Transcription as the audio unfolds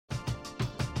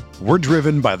We're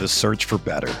driven by the search for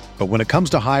better. But when it comes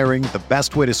to hiring, the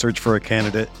best way to search for a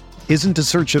candidate isn't to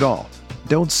search at all.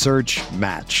 Don't search,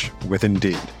 match with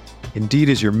Indeed. Indeed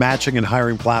is your matching and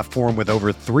hiring platform with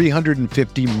over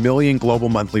 350 million global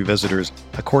monthly visitors,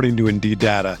 according to Indeed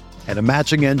data, and a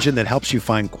matching engine that helps you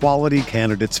find quality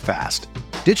candidates fast.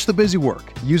 Ditch the busy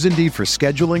work. Use Indeed for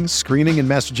scheduling, screening, and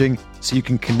messaging so you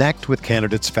can connect with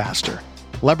candidates faster.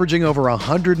 Leveraging over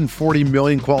 140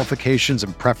 million qualifications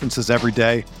and preferences every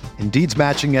day, Indeed's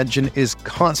matching engine is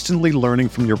constantly learning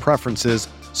from your preferences,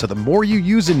 so the more you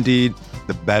use Indeed,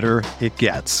 the better it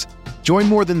gets. Join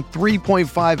more than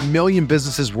 3.5 million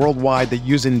businesses worldwide that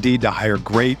use Indeed to hire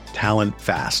great talent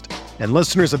fast. And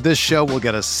listeners of this show will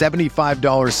get a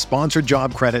 $75 sponsored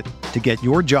job credit to get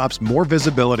your jobs more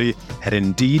visibility at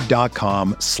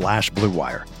Indeed.com/Blue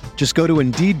Wire. Just go to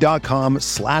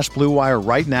Indeed.com/Blue Wire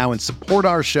right now and support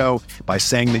our show by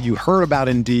saying that you heard about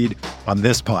Indeed on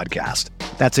this podcast.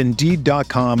 That's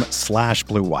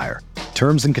Indeed.com/Blue Wire.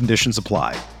 Terms and conditions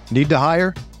apply. Need to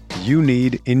hire? You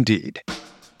need Indeed.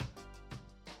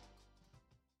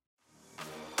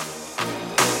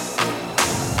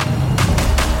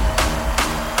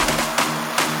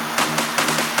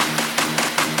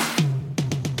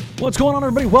 What's going on,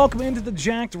 everybody? Welcome into the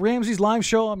Jacked Ramsays live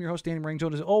show. I'm your host, Danny Maring,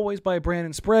 joined as always by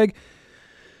Brandon Sprague.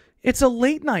 It's a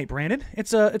late night, Brandon.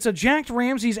 It's a Jacked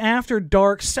Ramsays After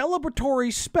Dark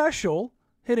celebratory special,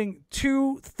 hitting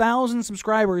 2,000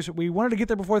 subscribers. We wanted to get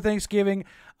there before Thanksgiving.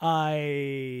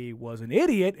 I was an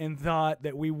idiot and thought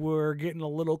that we were getting a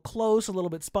little close, a little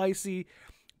bit spicy,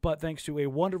 but thanks to a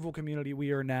wonderful community,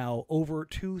 we are now over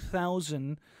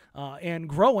 2,000 and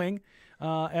growing.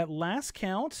 At last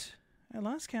count,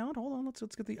 hold on, let's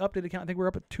get the updated count. I think we're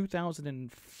up at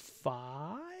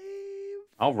 2005.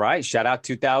 All right, shout out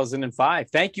 2005.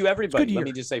 Thank you, everybody. Let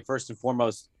me just say, first and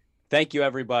foremost, thank you,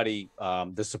 everybody.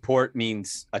 The support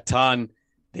means a ton.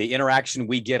 The interaction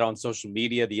we get on social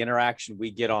media, the interaction we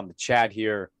get on the chat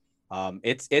here,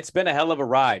 it's been a hell of a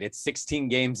ride. It's 16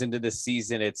 games into this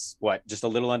season. It's just a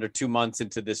little under 2 months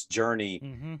into this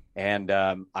journey, and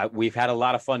we've had a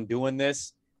lot of fun doing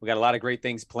this. We got a lot of great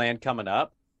things planned coming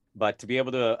up. But to be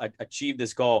able to achieve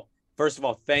this goal, first of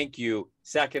all, thank you.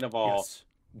 Second of all, yes.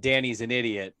 Danny's an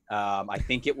idiot. I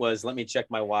think it was, let me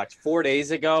check my watch, 4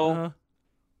 days ago,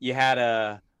 you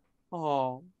had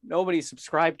nobody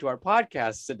subscribed to our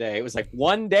podcast today. It was like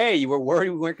one day you were worried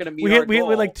we weren't going to meet our goal. We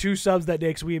had like 2 subs that day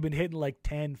because we had been hitting like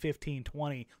 10, 15,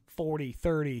 20, 40,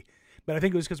 30. But I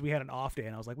think it was because we had an off day,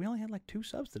 and I was like, we only had like 2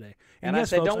 subs today. And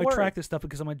yes, I said, folks, don't worry. I track this stuff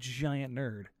because I'm a giant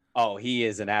nerd. Oh, he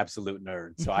is an absolute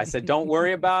nerd. So I said, don't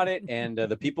worry about it. And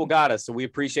the people got us. So we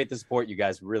appreciate the support. You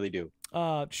guys really do.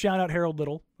 Shout out Harold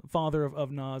Little, father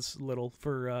of Nas Little,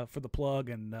 for the plug,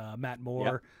 and Matt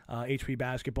Moore, HP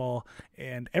Basketball,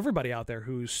 and everybody out there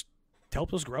who's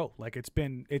helped us grow. Like it's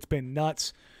been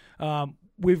nuts.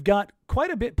 We've got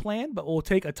quite a bit planned, but we'll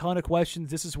take a ton of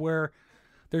questions. This is where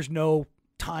there's no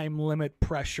time limit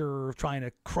pressure of trying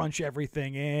to crunch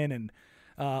everything in. And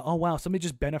oh, wow, somebody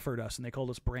just benefited us, and they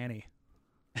called us Branny.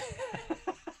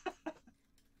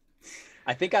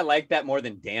 I think I like that more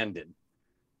than Dandon.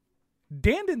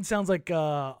 Dandon sounds like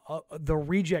the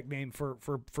reject name for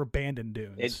Bandon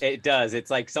Dunes. It does.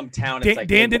 It's like some town. It's like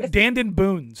Dandon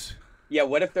Boons. Yeah,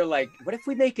 what if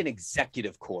we make an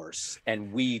executive course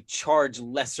and we charge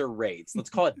lesser rates? Let's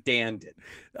call it Dandon.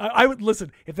 I would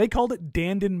listen. If they called it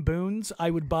Dandon Boons,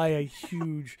 I would buy a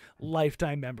huge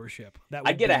lifetime membership.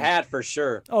 I'd get a hat for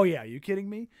sure. Oh yeah, you kidding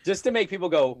me? Just to make people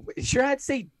go, sure, I'd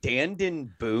say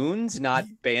Dandon Boons, not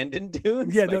Bandon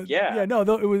Dunes. Yeah, no,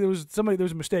 it was somebody. There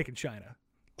was a mistake in China.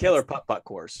 Killer putt-putt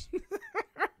course.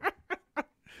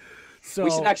 So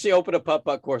we should actually open a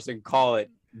putt-putt course and call it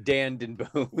Dandon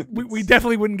Boons. We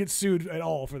definitely wouldn't get sued at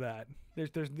all for that.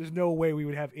 There's no way we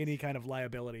would have any kind of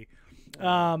liability.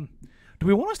 Do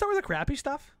we want to start with the crappy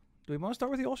stuff? Do we want to start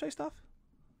with the Olshey stuff?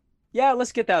 Yeah,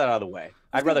 let's get that out of the way.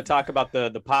 I'd rather talk about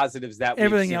the positives that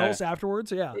everything else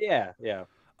afterwards. Yeah. Yeah.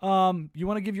 You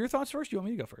want to give your thoughts first? You want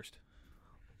me to go first?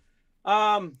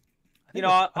 I think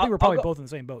we're probably both in the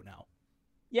same boat now.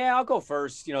 Yeah, I'll go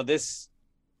first.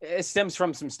 It stems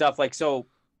from some stuff so.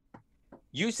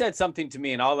 You said something to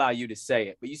me, and I'll allow you to say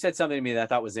it, but you said something to me that I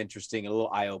thought was interesting and a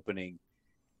little eye-opening.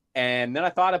 And then I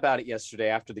thought about it yesterday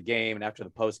after the game and after the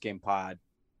post-game pod.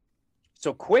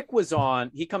 So Quick was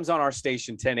on. He comes on our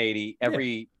station 1080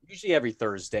 usually every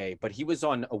Thursday, but he was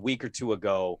on a week or two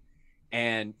ago,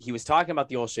 and he was talking about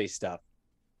the Olshey stuff.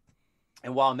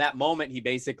 And while in that moment, he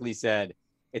basically said,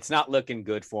 it's not looking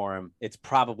good for him. It's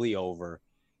probably over.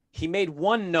 He made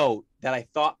one note that I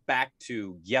thought back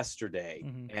to yesterday,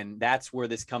 and that's where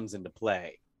this comes into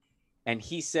play. And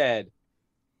he said,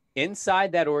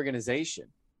 inside that organization,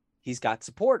 he's got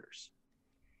supporters.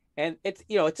 And it's,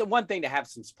 it's a one thing to have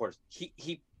some supporters.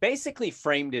 He basically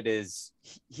framed it as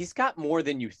he's got more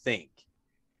than you think.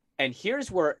 And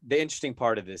here's where the interesting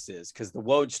part of this is, because the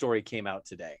Woj story came out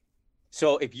today.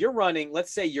 So if you're running,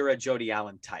 let's say you're a Jody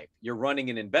Allen type, you're running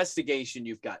an investigation,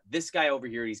 you've got this guy over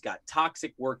here, he's got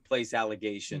toxic workplace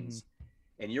allegations,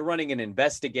 and you're running an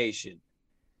investigation.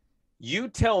 You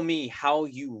tell me how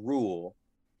you rule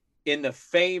in the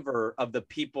favor of the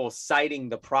people citing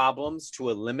the problems to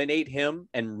eliminate him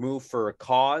and move for a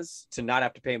cause to not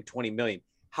have to pay him $20 million.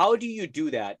 How do you do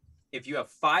that if you have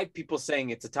 5 people saying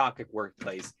it's a toxic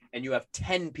workplace and you have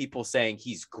 10 people saying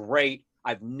he's great,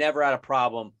 I've never had a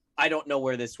problem, I don't know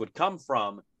where this would come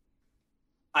from?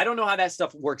 I don't know how that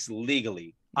stuff works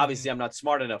legally. Obviously, I'm not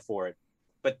smart enough for it.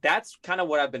 But that's kind of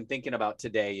what I've been thinking about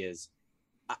today is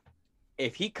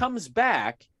if he comes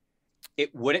back,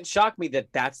 it wouldn't shock me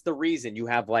that that's the reason you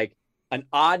have like an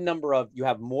odd number of, you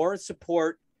have more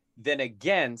support than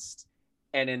against.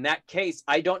 And in that case,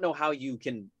 I don't know how you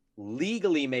can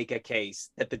legally make a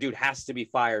case that the dude has to be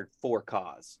fired for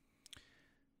cause.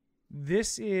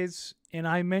 This is, and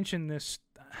I mentioned this,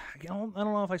 I don't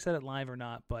know if I said it live or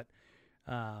not, but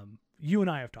you and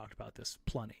I have talked about this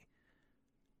plenty.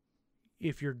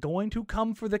 If you're going to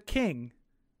come for the king,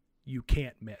 you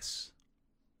can't miss.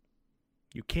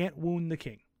 You can't wound the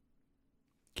king.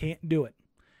 Can't do it.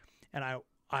 And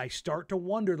I start to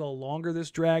wonder, the longer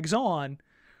this drags on,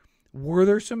 were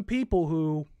there some people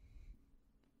who,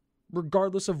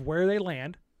 regardless of where they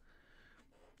land,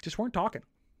 just weren't talking?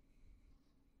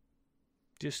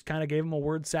 Just kind of gave him a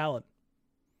word salad.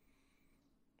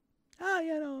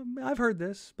 I've heard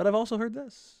this, but I've also heard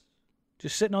this.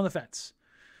 Just sitting on the fence.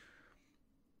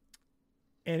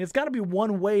 And it's got to be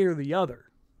one way or the other.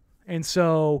 And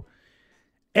so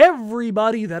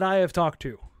everybody that I have talked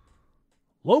to,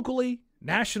 locally,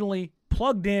 nationally,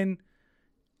 plugged in,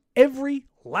 every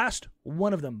last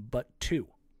one of them but 2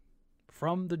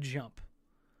 from the jump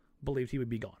believed he would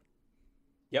be gone.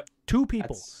 Yep. 2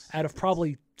 people out of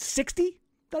probably 60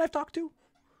 that I've talked to,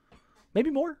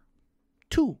 maybe more.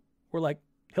 2 were like,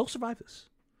 he'll survive this.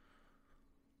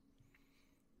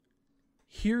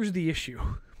 Here's the issue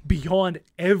beyond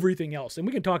everything else. And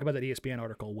we can talk about that ESPN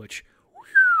article, which,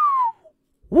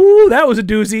 woo, that was a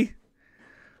doozy.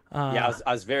 I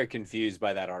was very confused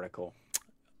by that article.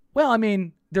 Well, I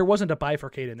mean, there wasn't a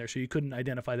bifurcate in there, so you couldn't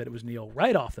identify that it was Neil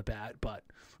right off the bat. But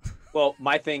well,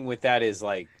 my thing with that is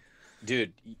like,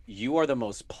 dude, you are the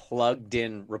most plugged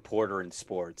in reporter in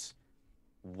sports.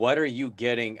 What are you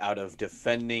getting out of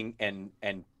defending and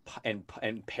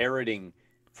parroting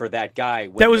for that guy?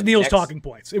 That was Neil's talking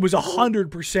points. It was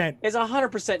 100%. It's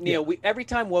 100% Neil. Yeah. Every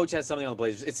time Woj has something on the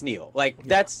Blazers, it's Neil. Like,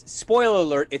 that's, spoiler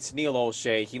alert, it's Neil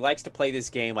Olshey. He likes to play this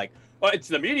game like, oh, it's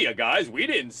the media, guys. We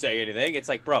didn't say anything. It's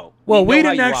like, bro. Well, we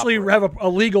didn't actually have a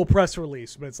legal press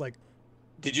release, but it's like.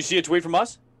 Did you see a tweet from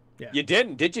us? Yeah. You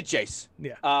didn't, did you, Chase?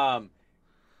 Yeah.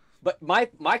 But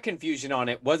my confusion on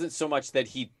it wasn't so much that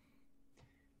he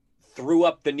threw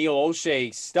up the Neil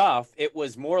Olshey stuff. It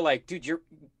was more like, dude, you're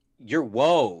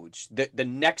Woj. The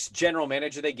next general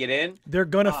manager they get in, they're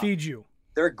gonna feed you.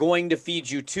 They're going to feed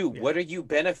you too. Yeah. What are you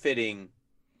benefiting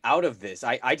out of this?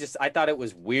 I thought it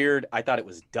was weird. I thought it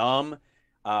was dumb.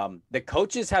 The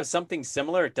coaches have something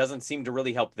similar. It doesn't seem to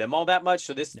really help them all that much.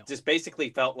 So this just basically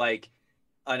felt like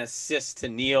an assist to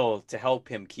Neil to help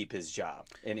him keep his job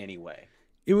in any way.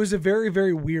 It was a very,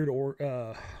 very weird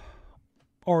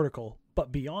article.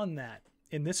 But beyond that,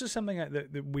 and this is something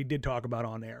that we did talk about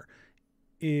on air,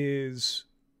 is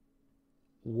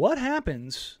what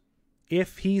happens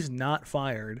if he's not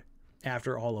fired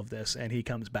after all of this and he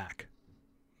comes back?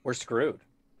 We're screwed.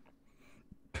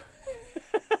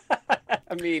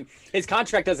 I mean, his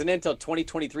contract doesn't end until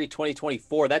 2023,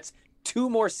 2024. That's 2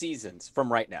 more seasons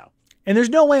from right now. And there's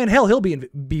no way in hell he'll be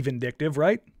vindictive,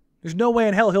 right? There's no way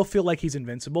in hell he'll feel like he's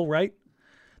invincible, right?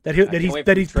 That he's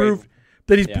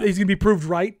going to be proved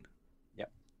right.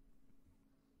 Yep.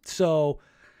 So,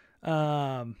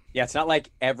 it's not like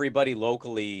everybody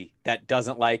locally that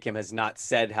doesn't like him has not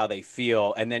said how they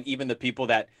feel, and then even the people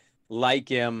that like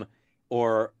him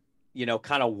or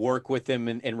kind of work with him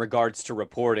in regards to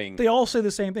reporting, they all say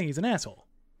the same thing. He's an asshole.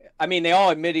 I mean, they all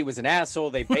admit he was an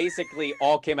asshole. They basically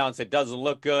all came out and said, doesn't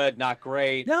look good, not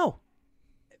great. No.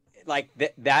 Like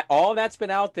that all that's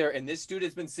been out there, and this dude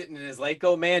has been sitting in his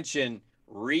Laco mansion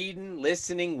reading,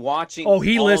 listening, watching. Oh,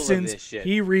 he listens. Of this shit.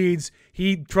 He reads.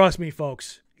 Trust me,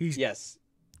 folks. He's obsessed.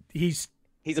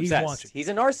 Watching. He's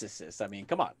a narcissist. I mean,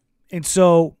 come on. And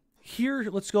so here,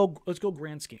 let's go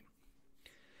grand scheme.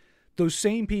 Those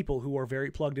same people who are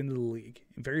very plugged into the league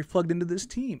and very plugged into this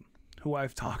team, who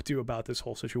I've talked to about this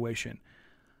whole situation,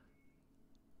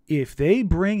 if they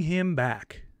bring him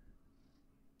back,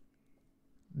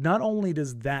 not only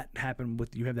does that happen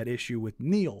with, you have that issue with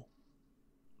Neil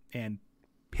and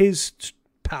his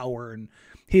power and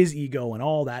his ego and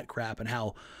all that crap, and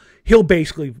how he'll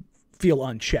basically feel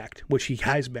unchecked, which he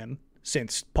has been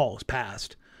since Paul has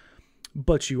passed.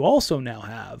 But you also now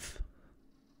have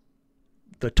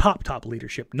the top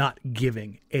leadership not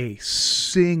giving a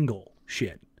single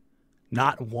shit.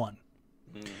 Not one.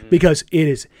 Mm-hmm. Because it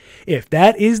is, if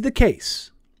that is the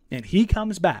case and he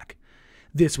comes back,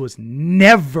 this was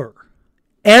never,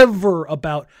 ever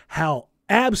about how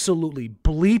absolutely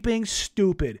bleeping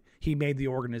stupid he made the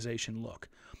organization look,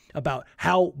 about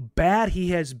how bad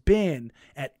he has been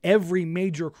at every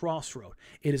major crossroad.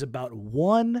 It is about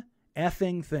one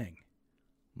effing thing: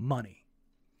 money.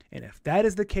 And if that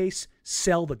is the case,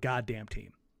 sell the goddamn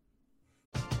team.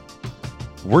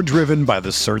 We're driven by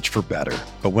the search for better.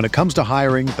 But when it comes to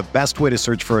hiring, the best way to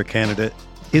search for a candidate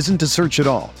isn't to search at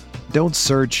all. Don't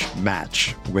search,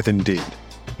 match with Indeed.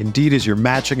 Indeed is your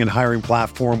matching and hiring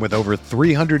platform with over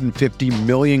 350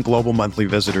 million global monthly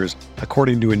visitors,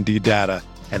 according to Indeed data,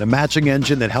 and a matching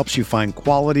engine that helps you find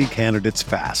quality candidates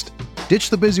fast.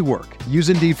 Ditch the busy work. Use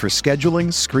Indeed for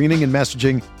scheduling, screening, and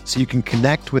messaging so you can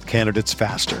connect with candidates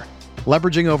faster.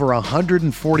 Leveraging over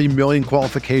 140 million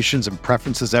qualifications and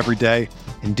preferences every day,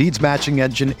 Indeed's matching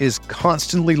engine is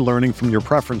constantly learning from your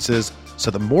preferences,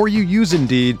 so the more you use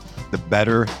Indeed, the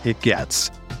better it gets.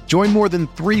 Join more than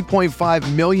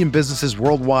 3.5 million businesses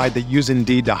worldwide that use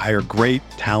Indeed to hire great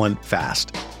talent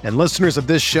fast. And listeners of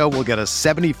this show will get a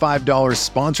 $75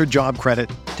 sponsored job credit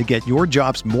to get your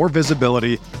jobs more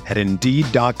visibility at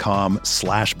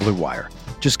Indeed.com/Blue Wire.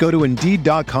 Just go to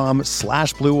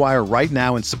Indeed.com/Blue Wire right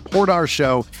now and support our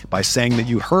show by saying that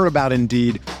you heard about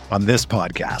Indeed on this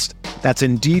podcast. That's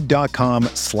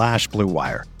Indeed.com/Blue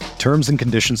Wire. Terms and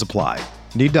conditions apply.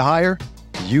 Need to hire?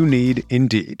 You need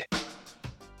Indeed.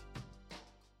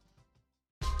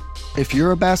 If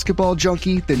you're a basketball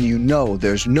junkie, then you know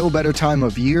there's no better time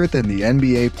of year than the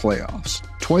NBA playoffs.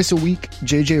 Twice a week,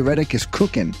 JJ Redick is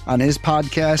cooking on his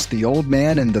podcast, The Old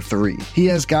Man and the Three. He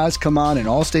has guys come on in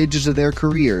all stages of their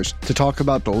careers to talk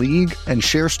about the league and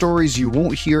share stories you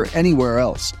won't hear anywhere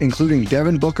else, including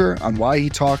Devin Booker on why he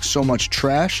talks so much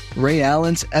trash, Ray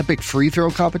Allen's epic free throw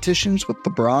competitions with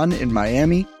LeBron in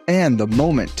Miami, and the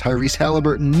moment Tyrese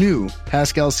Halliburton knew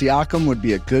Pascal Siakam would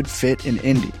be a good fit in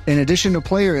Indy. In addition to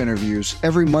player interviews,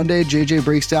 every Monday JJ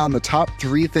breaks down the top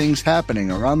 3 things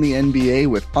happening around the NBA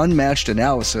with unmatched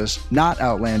analysis, not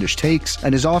outlandish takes,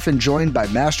 and is often joined by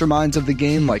masterminds of the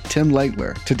game like Tim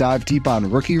Legler to dive deep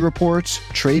on rookie reports,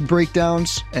 trade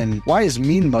breakdowns, and why is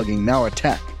mean mugging now a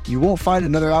tech? You won't find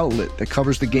another outlet that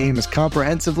covers the game as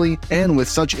comprehensively and with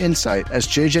such insight as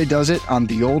JJ does it on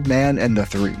The Old Man and the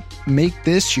Three. Make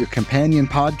this your companion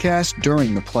podcast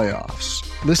during the playoffs.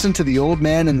 Listen to The Old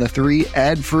Man and the Three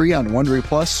ad-free on Wondery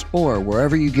Plus or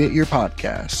wherever you get your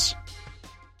podcasts.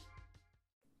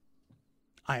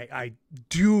 I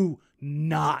do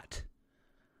not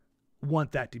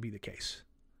want that to be the case.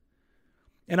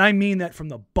 And I mean that from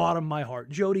the bottom of my heart.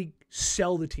 Jody,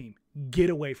 sell the team. Get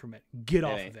away from it. Get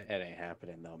off of it. It ain't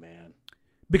happening though, man.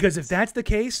 Because if that's the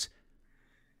case,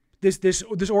 this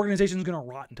organization is going to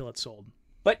rot until it's sold.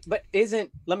 But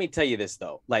let me tell you this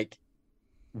though. Like,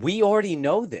 we already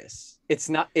know this. It's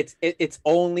not. It's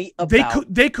only about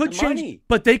they could the change, money.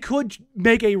 but they could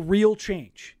make a real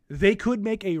change. They could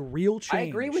make a real change. I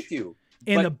agree with you.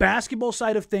 And the basketball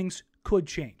side of things could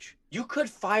change. You could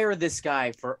fire this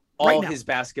guy for all his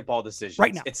basketball decisions.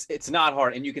 Right now. It's not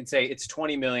hard. And you can say it's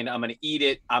 $20 million. I'm going to eat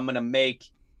it. I'm going to make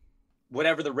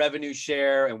whatever the revenue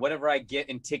share and whatever I get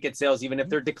in ticket sales, even if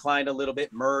they're declined a little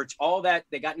bit, merch, all that.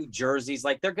 They got new jerseys.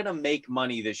 Like, they're going to make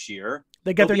money this year.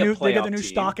 They got their new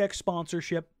StockX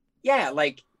sponsorship. Yeah.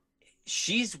 Like,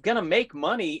 she's going to make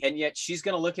money. And yet she's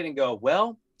going to look at it and go,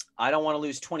 well, I don't want to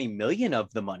lose 20 million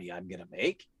of the money I'm going to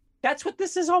make. That's what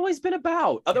this has always been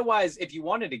about. Otherwise, if you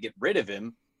wanted to get rid of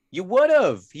him, you would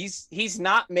have. He's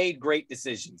not made great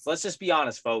decisions. Let's just be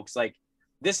honest, folks. Like,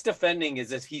 this defending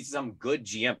is as he's some good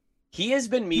GM. He has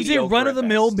been mediocre. He's a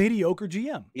run-of-the-mill mediocre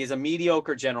GM. He is a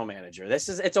mediocre general manager.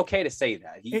 It's okay to say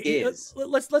that. He is.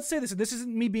 Let's say this. This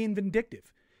isn't me being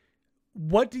vindictive.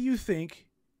 What do you think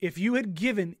if you had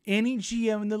given any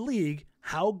GM in the league,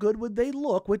 how good would they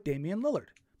look with Damian Lillard?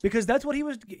 Because that's what he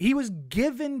was. He was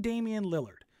given Damian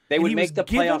Lillard. They would make the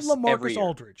playoffs every year.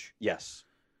 Aldridge. Yes.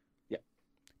 Yeah.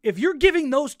 If you're giving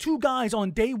those two guys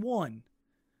on day one,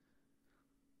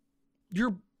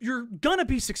 you're gonna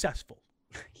be successful.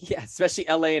 Yeah, especially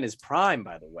LA in his prime,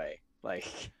 by the way. Like,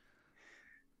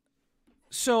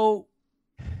 so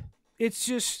It's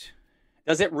just.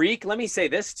 Does it reek? Let me say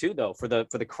this too, though, for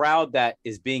the crowd that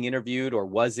is being interviewed or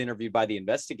was interviewed by the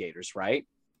investigators, right?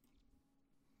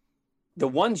 The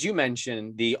ones you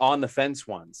mentioned, the on the fence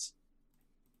ones,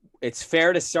 it's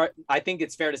fair to start. I think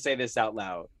it's fair to say this out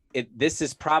loud. This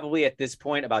is probably at this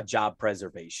point about job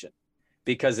preservation,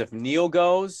 because if Neil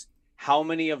goes, how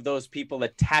many of those people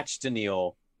attached to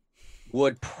Neil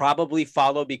would probably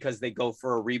follow because they go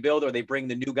for a rebuild, or they bring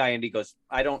the new guy and he goes,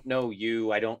 I don't know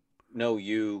you. I don't know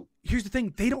you. Here's the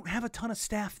thing. They don't have a ton of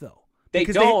staff, though. They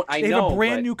don't. I know. They have a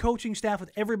brand new coaching staff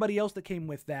with everybody else that came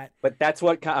with that. But that's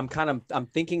what I'm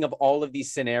thinking of all of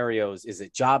these scenarios. Is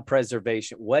it job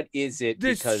preservation? What is it?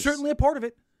 There's because certainly a part of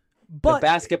it. But the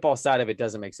basketball side of it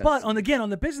doesn't make sense. But on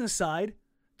the business side,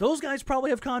 those guys probably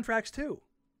have contracts too.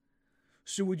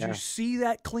 So would you see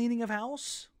that cleaning of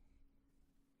house?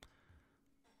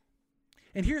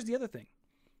 And here's the other thing.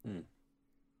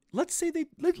 Let's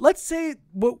say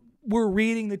what we're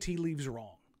reading the tea leaves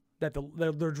wrong, that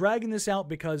they're dragging this out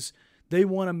because they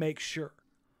want to make sure.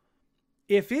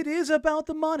 If it is about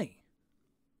the money,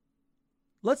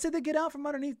 let's say they get out from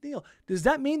underneath Neil. Does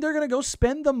that mean they're going to go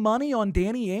spend the money on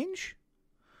Danny Ainge?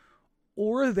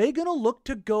 Or are they going to look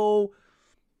to go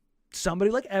somebody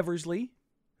like Eversley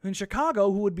in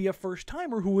Chicago, who would be a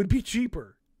first-timer, who would be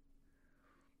cheaper?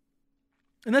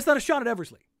 And that's not a shot at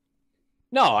Eversley.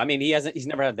 No, I mean, he's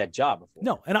never had that job before.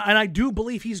 No, and I do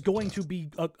believe he's going to be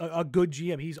a good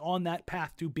GM. He's on that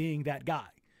path to being that guy.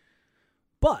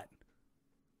 But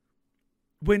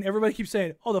when everybody keeps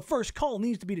saying, oh, the first call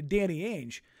needs to be to Danny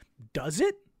Ainge, does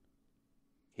it?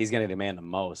 He's going to demand the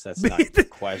most. That's not the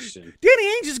question. Danny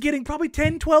Ainge is getting probably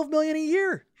 $10, $12 million a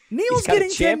year. Neil's getting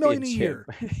 $10 million a year.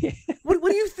 What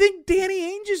do you think Danny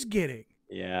Ainge is getting?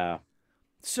 Yeah.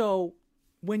 So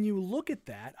when you look at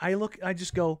that, I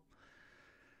just go,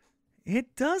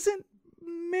 it doesn't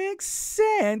make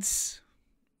sense.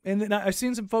 And then I've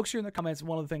seen some folks here in the comments.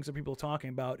 One of the things that people are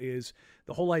talking about is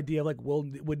the whole idea of like,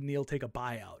 would Neil take a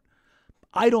buyout?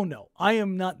 I don't know. I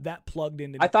am not that plugged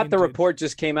into. I thought the report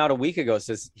just came out a week ago,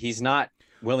 says he's not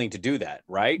willing to do that,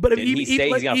 right? But Did he say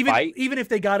he's going to fight? Even if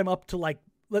they got him up to like,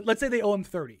 let's say they owe him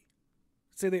 30.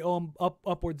 Let's say they owe him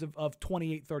upwards of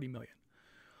 28, 30 million.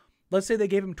 Let's say they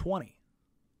gave him 20.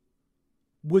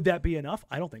 Would that be enough?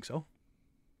 I don't think so.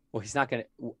 Well, he's not going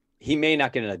to. He may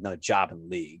not get another job in the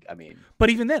league. I mean, but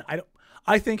even then,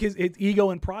 I think his ego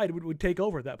and pride would take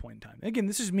over at that point in time. Again,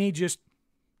 this is me just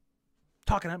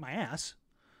talking out my ass,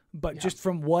 but just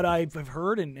from what I've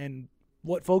heard and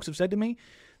what folks have said to me,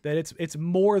 that it's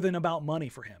more than about money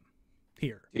for him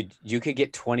here. Dude, you could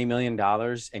get $20 million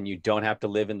and you don't have to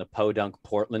live in the podunk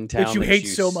Portland town that you hate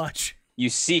so much. You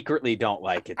secretly don't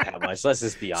like it that much. Let's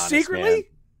just be honest. Secretly? Man.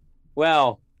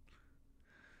 Well,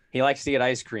 he likes to get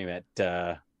ice cream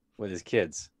at with his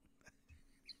kids.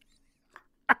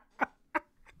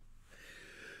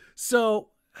 So,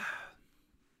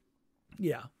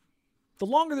 yeah. The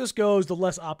longer this goes, the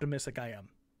less optimistic I am.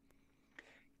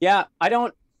 Yeah, I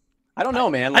don't know,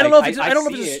 man. I don't know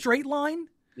if it's a straight line.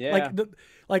 Yeah.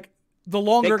 The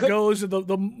longer it goes,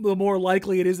 the more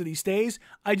likely it is that he stays.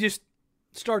 I just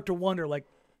start to wonder, like,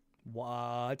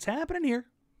 what's happening here?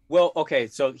 Well, okay,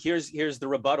 so here's the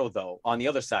rebuttal, though, on the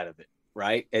other side of it,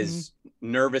 right? As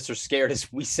nervous or scared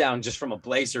as we sound just from a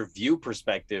Blazer view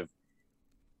perspective,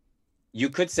 you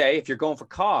could say if you're going for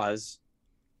cause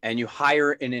and you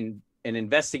hire an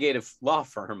investigative law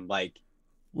firm, like,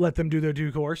 let them do their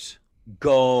due course.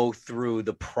 Go through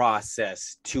the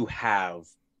process to have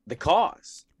the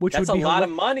cause. That's a lot of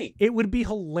money. It would be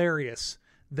hilarious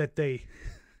that they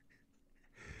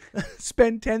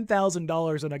spend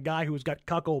 $10,000 on a guy who's got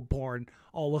cuckold porn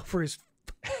all over his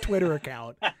Twitter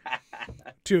account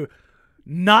to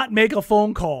not make a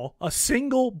phone call, a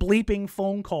single bleeping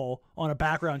phone call on a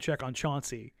background check on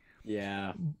Chauncey.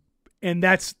 Yeah. And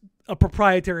that's a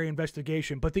proprietary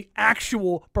investigation, but the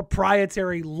actual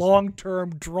proprietary,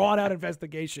 long-term, drawn-out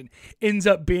investigation ends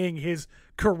up being his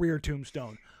career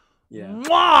tombstone. Yeah.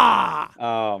 Mwah!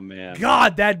 Oh, man.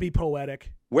 God, that'd be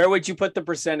poetic. Where would you put the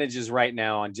percentages right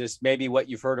now on just maybe what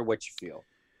you've heard or what you feel?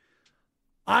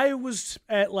 I was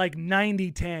at like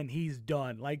 90-10. He's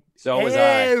done. Like, so was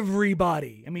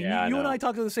everybody. I mean, yeah, you and I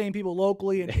talk to the same people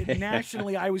locally, and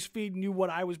nationally, I was feeding you what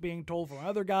I was being told from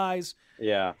other guys.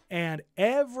 Yeah. And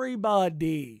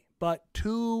everybody but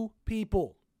two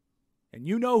people, and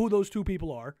you know who those two people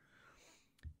are,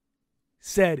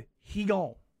 said he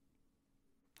gone.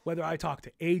 Whether I talk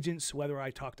to agents, whether I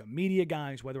talk to media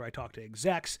guys, whether I talk to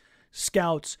execs,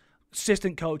 scouts,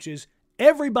 assistant coaches,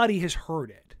 everybody has heard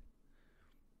it.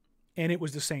 And it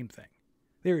was the same thing.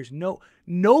 There is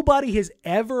nobody has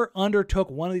ever undertook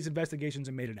one of these investigations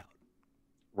and made it out.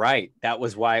 Right. That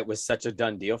was why it was such a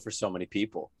done deal for so many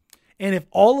people. And if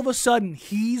all of a sudden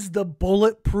he's the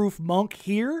bulletproof monk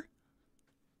here,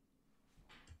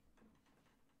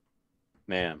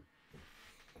 man,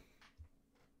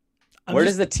 where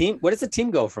does the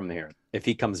team go from here if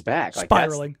he comes back? Like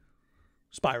spiraling.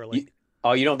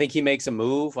 You don't think he makes a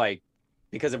move? Like,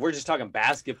 because if we're just talking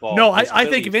basketball. No, I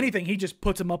think if anything, he just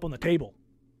puts him up on the table.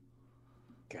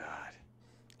 God.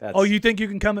 Oh, you think you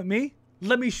can come at me?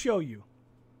 Let me show you.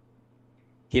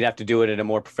 He'd have to do it in a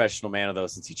more professional manner, though,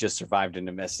 since he just survived an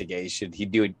investigation.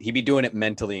 He'd be doing it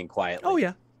mentally and quietly. Oh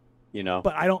yeah,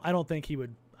 But I don't think he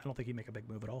would. I don't think he'd make a big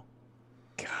move at all.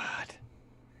 God.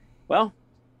 Well,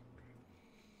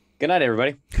 good night,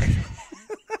 everybody.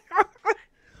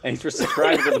 Thanks for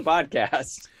subscribing to the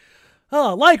podcast.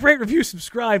 Like, rate, review,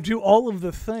 subscribe, do all of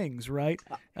the things, right?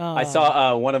 I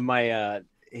saw one of my.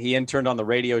 He interned on the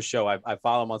radio show. I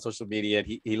follow him on social media.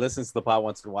 He listens to the pod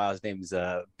once in a while. His name's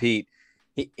Pete.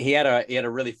 He had a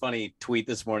really funny tweet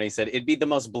this morning. He said it'd be the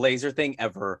most Blazer thing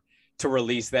ever to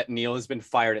release that Neil has been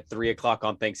fired at 3:00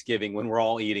 on Thanksgiving when we're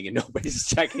all eating and nobody's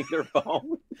checking their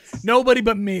phone. Nobody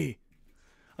but me.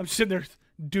 I'm sitting there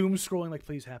doom scrolling like,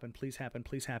 please happen, please happen,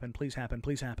 please happen, please happen,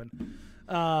 please happen.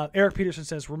 Eric Peterson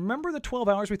says, remember the 12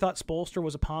 hours we thought Spoelstra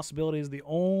was a possibility is the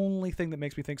only thing that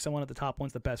makes me think someone at the top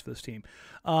one's the best for this team.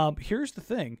 Here's the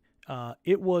thing.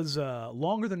 It was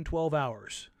longer than 12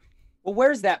 hours. Well,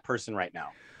 where's that person right now?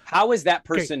 How is that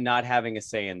person not having a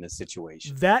say in this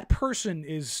situation? That person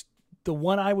is the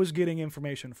one I was getting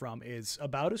information from is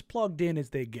about as plugged in as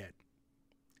they get.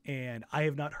 And I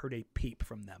have not heard a peep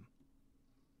from them.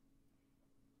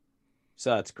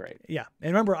 So that's great. Yeah.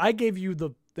 And remember, I gave you the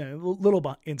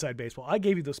little inside baseball. I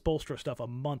gave you the Spoelstra stuff a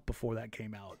month before that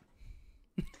came out.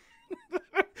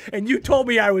 And you told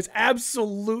me I was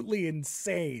absolutely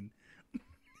insane.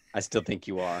 I still think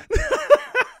you are.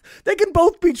 They can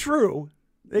both be true.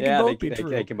 They can both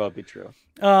be true.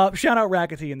 Shout out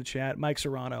Rackety in the chat, Mike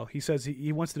Serrano. He says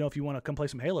he wants to know if you want to come play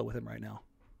some Halo with him right now.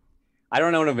 I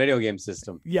don't own a video game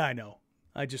system. Yeah, I know.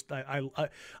 We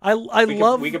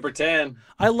can pretend.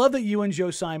 I love that you and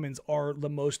Joe Simons are the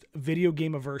most video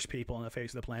game averse people on the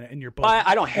face of the planet, and you're both.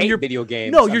 I don't hate video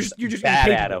games. No, you're just bad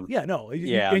incapable. at them. Yeah, no,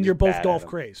 and you're both golf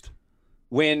crazed.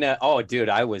 When dude,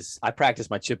 I practiced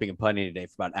my chipping and putting today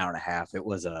for about an hour and a half. It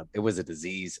was a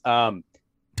disease.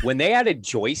 When they added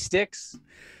joysticks,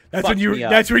 that's when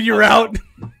you're out.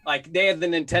 Like they had the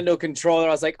Nintendo controller.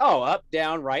 I was like, oh, up,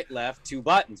 down, right, left, 2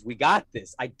 buttons. We got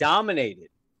this. I dominated.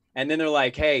 And then they're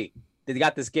like, hey, they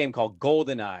got this game called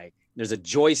GoldenEye. There's a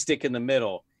joystick in the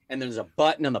middle, and there's a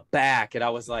button on the back. And I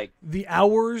was like, the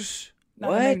hours,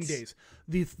 not what? Many days,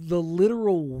 the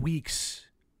literal weeks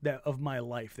of my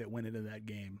life that went into that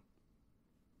game.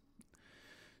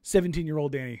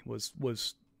 17-year-old Danny was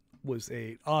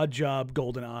a odd job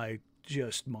GoldenEye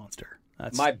just monster.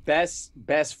 That's my best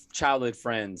childhood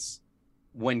friends.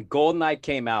 When GoldenEye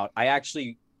came out, I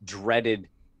actually dreaded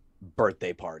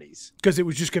birthday parties because it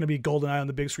was just going to be GoldenEye on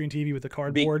the big screen TV with the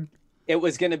cardboard. It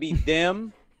was going to be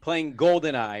them playing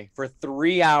GoldenEye for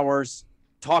 3 hours,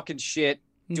 talking shit,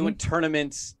 doing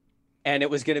tournaments, and it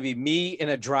was going to be me in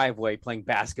a driveway playing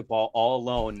basketball all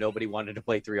alone. Nobody wanted to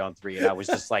play 3-on-3, and I was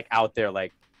just like out there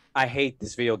like, I hate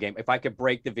this video game. If I could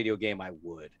break the video game, I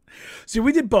would. See,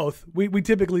 we did both. We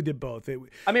typically did both.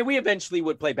 We eventually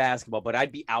would play basketball, but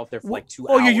I'd be out there for like 2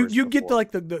 hours. Oh, yeah, you get the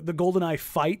GoldenEye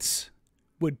fights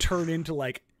would turn into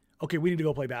like, okay, we need to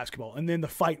go play basketball, and then the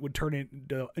fight would turn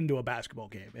into a basketball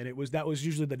game, and that was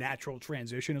usually the natural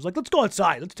transition. It was like, let's go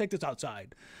outside, let's take this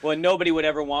outside. Well, nobody would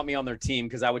ever want me on their team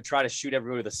because I would try to shoot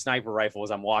everybody with a sniper rifle as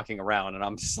I'm walking around, and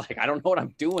I'm just like, I don't know what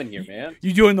I'm doing here, man.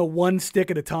 You doing the one stick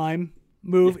at a time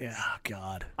move? Yeah, oh,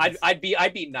 God. I'd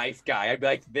be knife guy. I'd be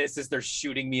like this as they're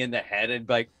shooting me in the head, and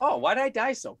be like, oh, why did I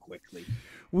die so quickly?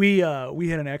 We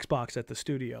had an Xbox at the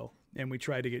studio, and we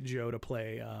tried to get Joe to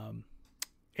play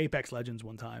Apex Legends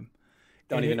one time.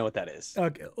 Don't even know what that is.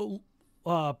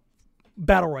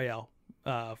 Battle Royale,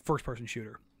 first-person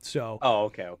shooter. So. Oh,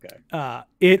 okay.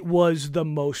 It was the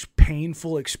most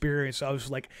painful experience. I was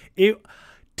like,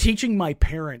 teaching my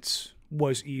parents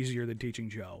was easier than teaching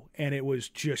Joe, and it was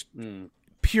just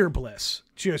pure bliss.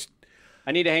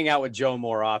 I need to hang out with Joe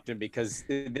more often because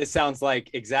this sounds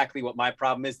like exactly what my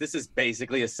problem is. This is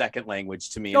basically a second language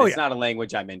to me. And it's not a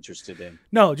language I'm interested in.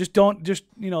 No,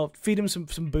 feed him some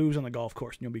booze on the golf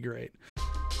course and you'll be great.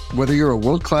 Whether you're a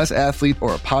world-class athlete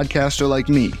or a podcaster like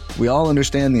me, we all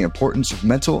understand the importance of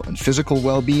mental and physical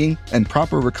well-being and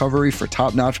proper recovery for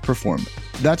top-notch performance.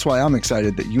 That's why I'm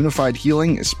excited that Unified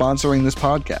Healing is sponsoring this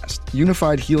podcast.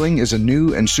 Unified Healing is a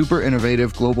new and super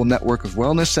innovative global network of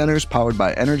wellness centers powered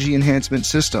by Energy Enhancement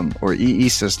System, or EE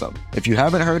System. If you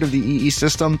haven't heard of the EE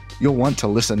System, you'll want to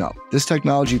listen up. This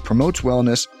technology promotes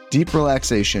wellness, deep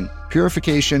relaxation,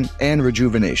 purification, and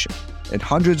rejuvenation. In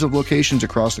hundreds of locations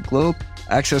across the globe,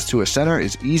 access to a center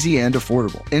is easy and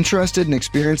affordable. Interested in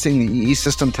experiencing the EE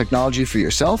System technology for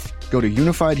yourself? Go to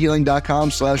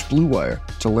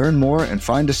unifiedhealing.com/bluewire to learn more and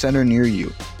find a center near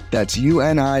you. That's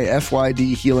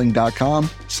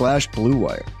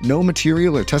unifydhealing.com/bluewire. No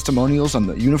material or testimonials on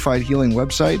the Unified Healing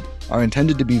website are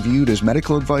intended to be viewed as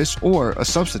medical advice or a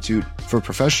substitute for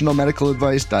professional medical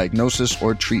advice, diagnosis,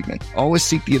 or treatment. Always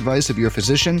seek the advice of your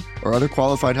physician or other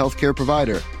qualified healthcare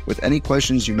provider with any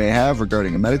questions you may have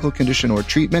regarding a medical condition or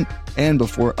treatment and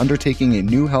before undertaking a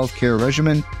new healthcare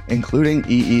regimen, including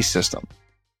EE System.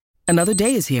 Another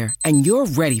day is here, and you're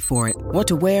ready for it. What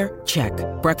to wear? Check.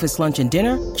 Breakfast, lunch, and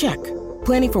dinner? Check.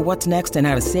 Planning for what's next and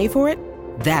how to save for it?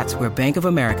 That's where Bank of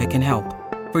America can help.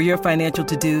 For your financial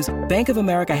to-dos, Bank of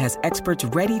America has experts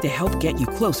ready to help get you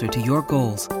closer to your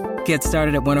goals. Get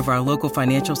started at one of our local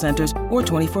financial centers or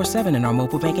 24/7 in our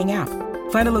mobile banking app.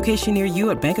 Find a location near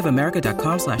you at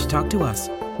bankofamerica.com/talktous.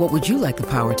 What would you like the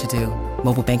power to do?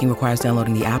 Mobile banking requires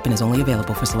downloading the app and is only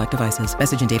available for select devices.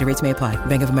 Message and data rates may apply.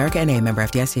 Bank of America NA, member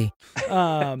FDIC.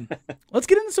 Let's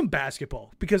get into some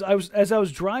basketball, because as I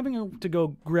was driving to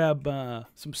go grab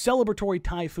some celebratory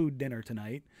Thai food dinner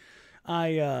tonight,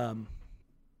 I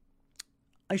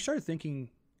started thinking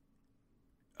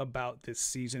about this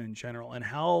season in general and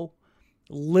how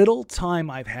little time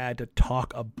I've had to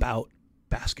talk about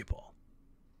basketball,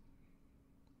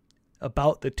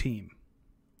 about the team,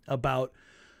 about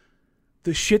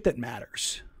the shit that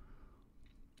matters,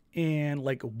 and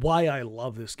like why I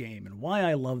love this game and why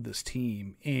I love this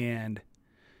team. And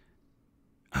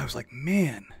I was like,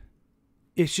 man,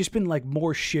 it's just been like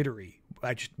more shittery.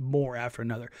 More after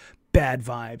another. Bad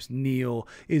vibes. Neil,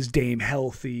 is Dame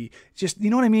healthy? Just,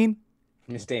 you know what I mean?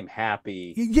 Is Dame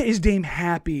happy? Yeah, is Dame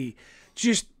happy?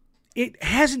 Just, it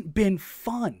hasn't been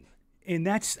fun. And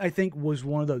that's, I think, was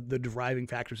one of the driving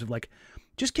factors of like,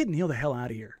 just get Neil the hell out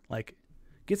of here. Like,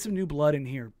 get some new blood in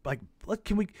here. Like,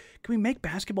 can we make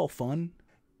basketball fun?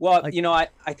 Well,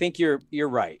 like, I think you're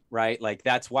right? Like,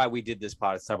 that's why we did this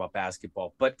pod to talk about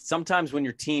basketball. But sometimes when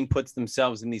your team puts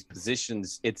themselves in these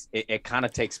positions, it kind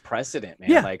of takes precedent, man.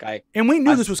 Yeah. Like and we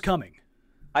knew this was coming.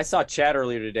 I saw Chad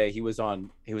earlier today. He was on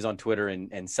Twitter,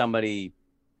 and somebody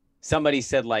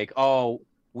said like, oh,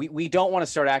 we don't want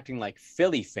to start acting like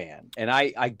Philly fan. And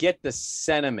I get the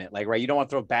sentiment, like, right, you don't want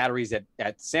to throw batteries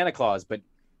at Santa Claus, but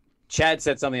Chad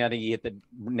said something, I think he hit the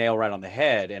nail right on the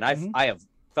head. And I have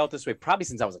felt this way probably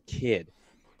since I was a kid.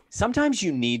 Sometimes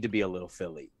you need to be a little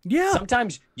Philly. Yeah.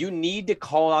 Sometimes you need to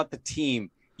call out the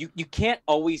team. You can't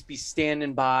always be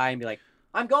standing by and be like,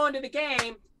 I'm going to the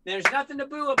game. There's nothing to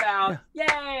boo about.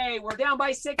 Yeah. Yay, we're down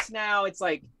by 6 now. It's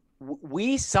like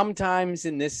we sometimes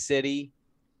in this city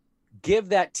give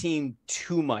that team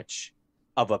too much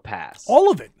of a pass. All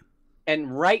of it.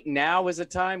 And right now is a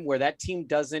time where that team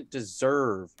doesn't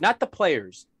deserve, not the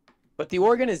players, but the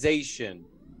organization.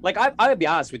 Like, I'll be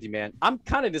honest with you, man. I'm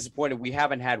kind of disappointed we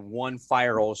haven't had one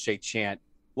Fire Olshey chant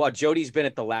while Jody's been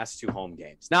at the last 2 home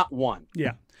games. Not one.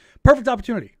 Yeah. Perfect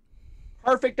opportunity.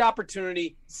 Perfect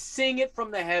opportunity. Sing it from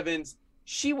the heavens.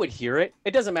 She would hear it. It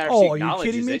doesn't matter if she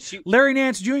acknowledges it. Larry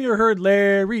Nance Jr. heard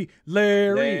Larry.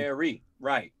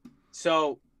 Right.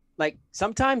 So, like,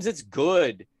 sometimes it's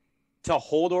good to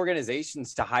hold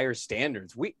organizations to higher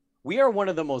standards. We are one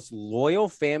of the most loyal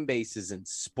fan bases in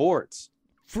sports.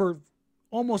 For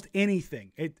almost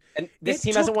anything. This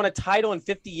team hasn't won a title in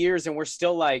 50 years, and we're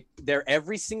still like there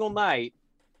every single night,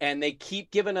 and they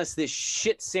keep giving us this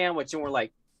shit sandwich, and we're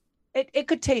like, it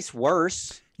could taste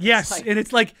worse. Yes, and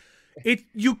it's like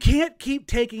you can't keep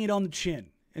taking it on the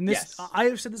chin. And this, yes. I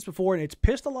have said this before, and it's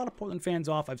pissed a lot of Portland fans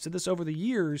off. I've said this over the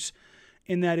years,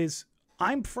 and that is,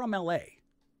 I'm from LA.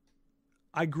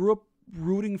 I grew up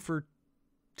rooting for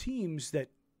teams that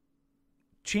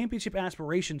championship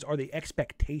aspirations are the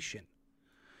expectation.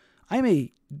 I'm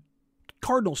a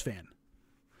Cardinals fan.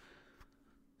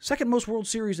 Second most World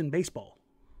Series in baseball.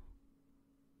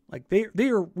 Like they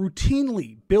are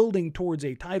routinely building towards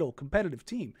a title competitive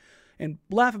team. And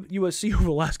laugh at USC over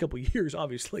the last couple of years,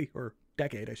 obviously, or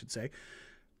decade, I should say.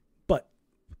 But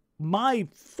my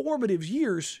formative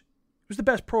years, it was the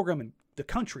best program in the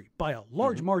country by a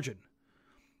large margin.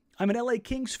 I'm an LA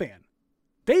Kings fan.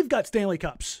 They've got Stanley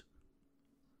Cups.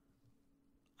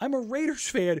 I'm a Raiders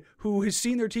fan who has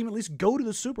seen their team at least go to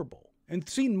the Super Bowl and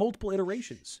seen multiple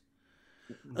iterations.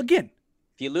 Again,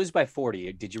 if you lose by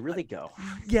 40, did you really go?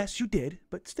 Yes, you did,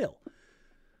 but still.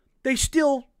 They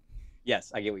still...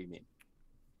 Yes, I get what you mean.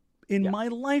 In my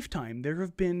lifetime, there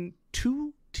have been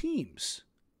 2 teams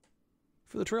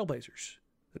for the Trailblazers,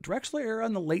 the Drexler era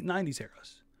and the late 90s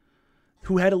eras,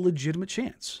 who had a legitimate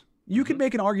chance. You could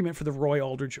make an argument for the Roy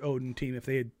Aldridge Oden team if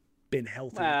they had been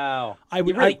healthy. Wow. You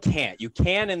really can't. You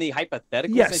can in the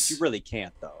hypothetical sense. You really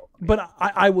can't, though. But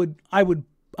I would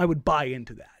buy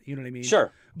into that. You know what I mean?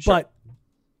 Sure. But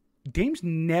Dame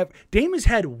has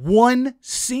had one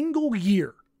single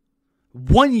year,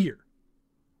 1 year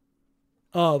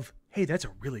of, hey, that's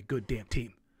a really good damn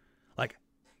team. Like,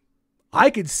 I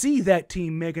could see that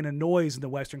team making a noise in the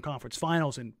Western Conference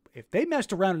Finals, and if they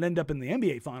messed around and end up in the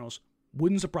NBA Finals,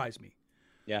 wouldn't surprise me.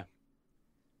 Yeah.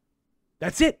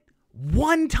 That's it.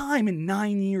 One time in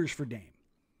 9 years for Dame.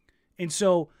 And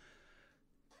so,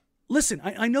 listen,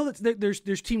 I know that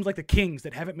there's teams like the Kings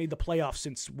that haven't made the playoffs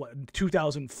since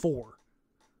 2004.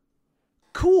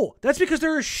 Cool. That's because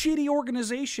they're a shitty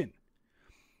organization.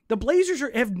 The Blazers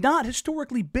have not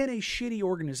historically been a shitty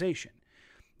organization.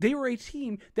 They were a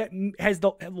team that has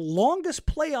the longest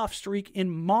playoff streak in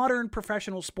modern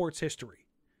professional sports history.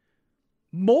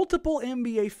 Multiple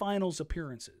NBA Finals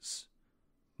appearances.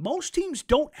 Most teams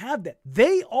don't have that.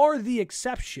 They are the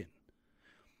exception.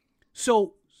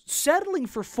 So settling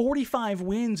for 45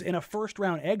 wins in a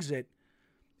first-round exit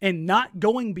and not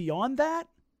going beyond that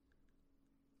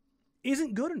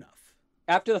isn't good enough.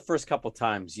 After the first couple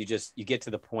times, you get to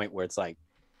the point where it's like,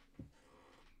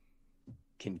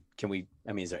 can we?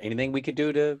 I mean, is there anything we could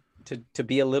do to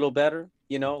be a little better?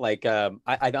 You know, like I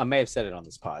may have said it on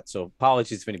this pod, so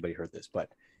apologies if anybody heard this. But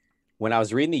when I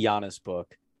was reading the Giannis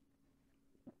book,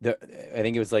 I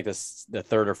think it was like the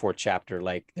third or fourth chapter.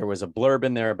 Like there was a blurb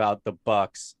in there about the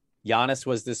Bucks. Giannis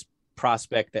was this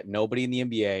prospect that nobody in the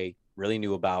NBA really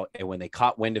knew about, and when they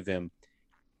caught wind of him,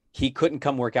 he couldn't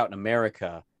come work out in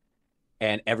America.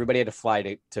 And everybody had to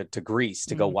fly to Greece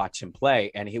to go watch him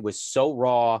play. And he was so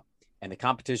raw and the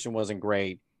competition wasn't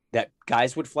great that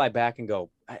guys would fly back and go,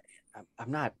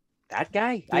 I'm not that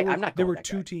guy. I'm not. There were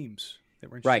 2 teams that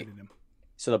were interested in him.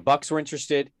 So the Bucks were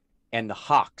interested and the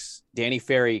Hawks, Danny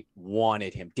Ferry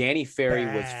wanted him. Danny Ferry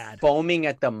was foaming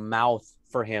at the mouth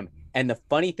for him. And the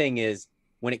funny thing is,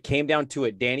 when it came down to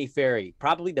it, Danny Ferry,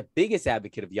 probably the biggest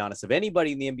advocate of Giannis of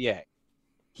anybody in the NBA,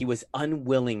 he was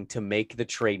unwilling to make the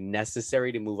trade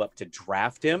necessary to move up to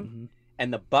draft him. Mm-hmm.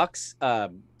 And the Bucks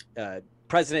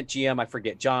president GM, I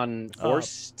forget, John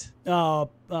Horst. God,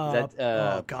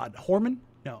 Horman?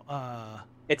 No.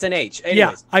 It's an H.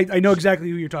 Anyways, yeah, I know exactly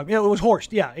who you're talking. Yeah, it was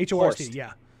Horst. Yeah, Horst.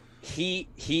 Yeah.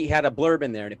 He had a blurb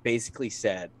in there, and it basically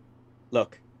said,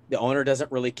 "Look, the owner doesn't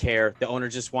really care. The owner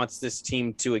just wants this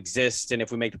team to exist, and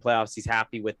if we make the playoffs, he's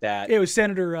happy with that." It was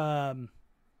Senator.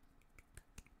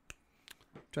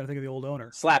 Trying to think of the old owner.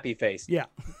 Slappy face. Yeah.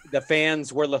 The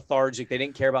fans were lethargic. They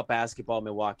didn't care about basketball in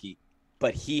Milwaukee.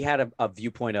 But he had a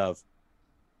viewpoint of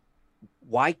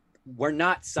why we're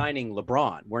not signing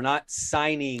LeBron. We're not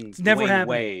signing Dwayne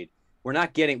Wade. We're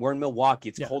in Milwaukee.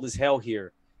 It's cold as hell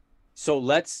here. So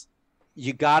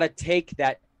you got to take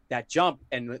that jump.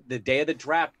 And the day of the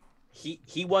draft,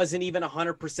 he wasn't even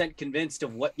 100% convinced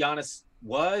of what Giannis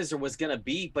was or was going to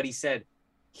be. But he said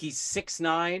he's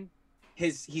 6'9".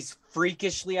 He's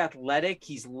freakishly athletic.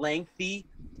 He's lengthy.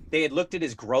 They had looked at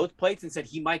his growth plates and said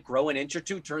he might grow an inch or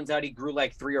 2. Turns out he grew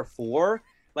like 3 or 4.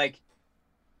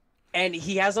 And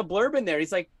he has a blurb in there.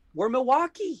 He's like, "We're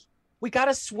Milwaukee. We got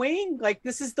to swing. Like,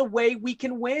 this is the way we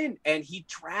can win." And he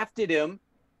drafted him.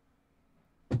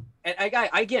 And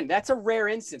again, that's a rare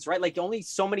instance, right? Like, only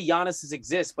so many Giannis's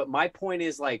exist. But my point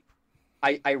is, like,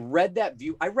 I read that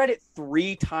view. I read it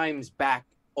 3 times back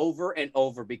over and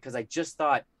over because I just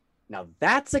thought, now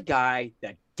that's a guy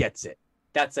that gets it.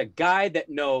 That's a guy that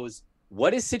knows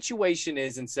what his situation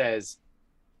is and says,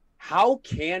 how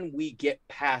can we get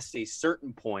past a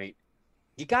certain point?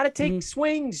 You got to take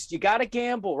swings. You got to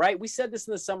gamble, right? We said this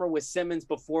in the summer with Simmons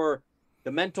before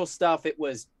the mental stuff. It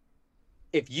was,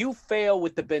 if you fail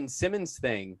with the Ben Simmons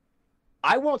thing,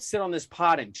 I won't sit on this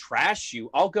pod and trash you.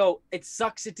 I'll go, it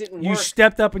sucks it didn't work. You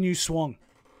stepped up and you swung.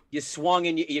 You swung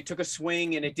and you took a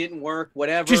swing and it didn't work,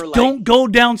 whatever. Just don't go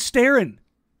down staring.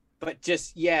 But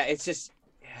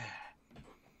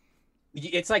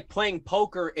it's like playing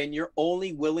poker and you're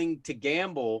only willing to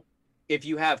gamble if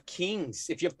you have kings,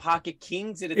 if you have pocket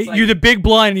kings. And you're the big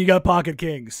blind and you got pocket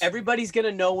kings. Everybody's going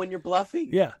to know when you're bluffing.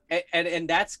 Yeah. And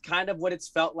that's kind of what it's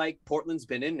felt like Portland's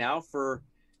been in now for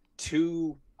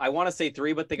 2, I want to say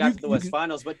 3, but they got to the West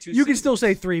Finals, but 2 You can still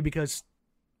say 3 because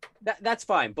that's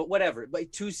fine, but whatever.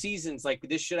 Like 2 seasons, like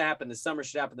this should have happened. The summer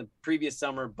should happen the previous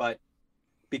summer, but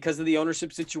because of the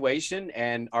ownership situation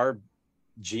and our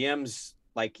GM's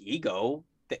like ego,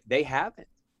 they haven't.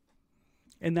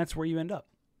 And that's where you end up.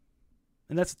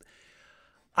 And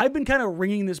I've been kind of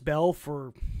ringing this bell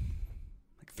for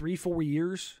like 3-4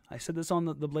 years. I said this on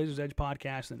the Blazers Edge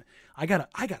podcast, and I got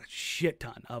a shit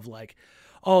ton of like,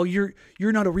 oh, you're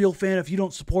not a real fan if you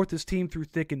don't support this team through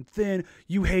thick and thin.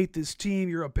 You hate this team.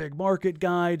 You're a big market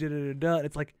guy. Da, da, da, da.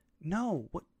 It's like, no.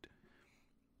 What?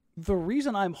 The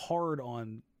reason I'm hard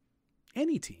on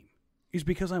any team is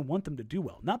because I want them to do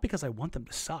well, not because I want them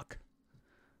to suck.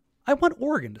 I want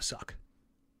Oregon to suck.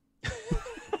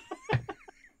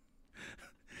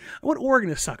 I want Oregon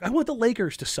to suck. I want the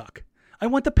Lakers to suck. I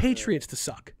want the Patriots to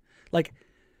suck. Like,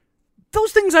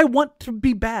 those things I want to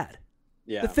be bad.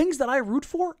 Yeah. The things that I root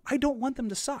for, I don't want them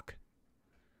to suck.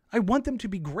 I want them to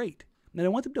be great. And I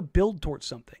want them to build towards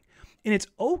something. And it's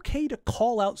okay to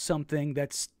call out something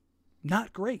that's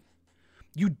not great.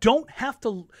 You don't have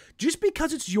to, just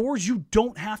because it's yours, you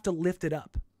don't have to lift it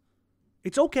up.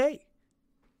 It's okay.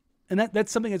 And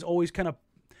that's something that's always kind of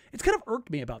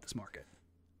irked me about this market.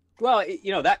 Well,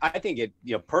 that I think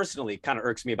it, personally kind of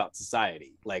irks me about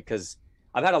society. Like, because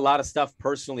I've had a lot of stuff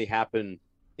personally happen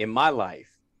in my life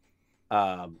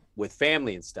with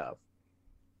family and stuff.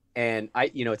 And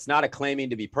it's not a claiming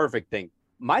to be perfect thing.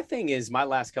 My thing is, my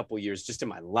last couple of years just in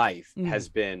my life has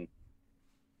been,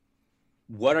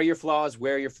 what are your flaws?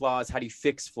 Where are your flaws? How do you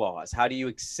fix flaws? How do you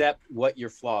accept what your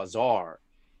flaws are?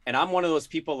 And I'm one of those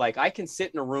people, like, I can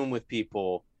sit in a room with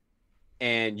people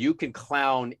and you can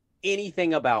clown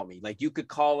anything about me. Like, you could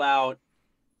call out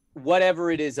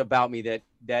whatever it is about me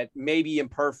that may be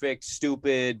imperfect,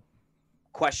 stupid,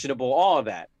 questionable, all of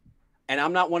that. And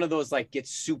I'm not one of those like get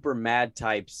super mad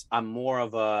types. I'm more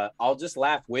of I'll just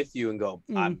laugh with you and go,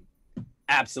 I'm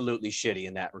absolutely shitty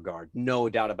in that regard. No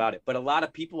doubt about it. But a lot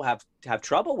of people have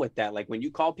trouble with that. Like, when you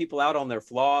call people out on their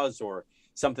flaws or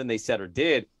something they said or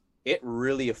did, it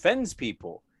really offends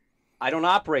people. I don't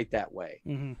operate that way.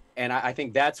 Mm-hmm. And I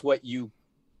think that's what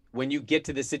when you get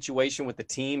to the situation with the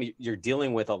team, you're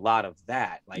dealing with a lot of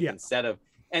that. Like, instead of,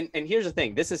 and here's the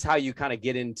thing, this is how you kind of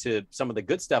get into some of the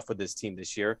good stuff with this team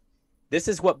this year. This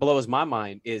is what blows my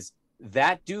mind, is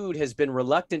that dude has been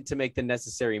reluctant to make the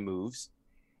necessary moves.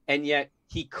 And yet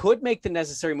he could make the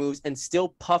necessary moves and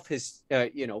still puff his,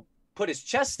 put his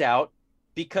chest out,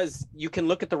 because you can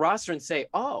look at the roster and say,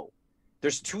 oh,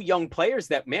 there's 2 young players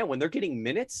that, man, when they're getting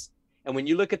minutes, and when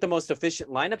you look at the most efficient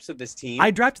lineups of this team.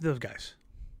 I drafted those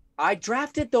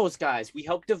guys. We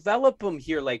helped develop them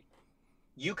here. Like,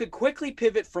 you could quickly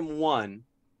pivot from one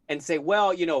and say,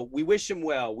 well, we wish him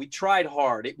well. We tried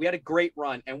hard. We had a great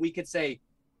run. And we could say,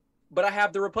 but I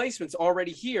have the replacements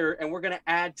already here, and we're going to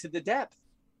add to the depth.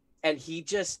 And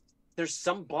there's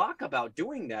some block about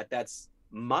doing that. That's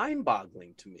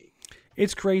mind-boggling to me.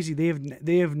 It's crazy.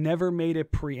 They have never made a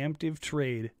preemptive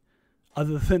trade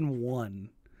other than one,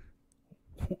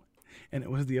 and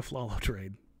it was the Afflalo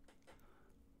trade.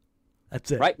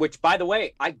 That's it. Right, which, by the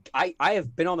way, I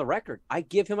have been on the record. I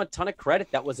give him a ton of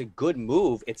credit. That was a good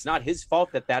move. It's not his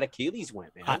fault that Achilles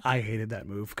went, man. I hated that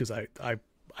move because I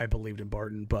believed in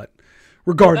Barton, but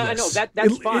regardless, I know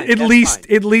that's fine. At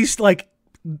least like.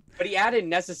 But he added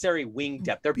necessary wing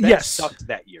depth. Their bench sucked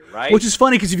that year, right? Which is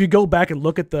funny because if you go back and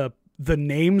look at the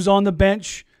names on the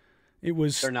bench,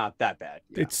 they're not that bad.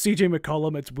 Yeah. It's C.J.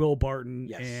 McCollum, it's Will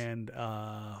Barton, and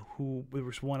there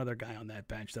was one other guy on that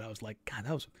bench that I was like, God,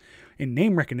 that was in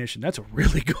name recognition. That's a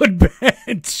really good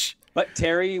bench. But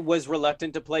Terry was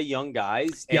reluctant to play young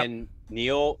guys, and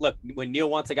Neil. Look, when Neil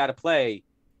wants a guy to play,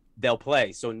 they'll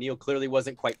play. So Neil clearly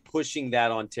wasn't quite pushing that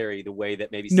on Terry the way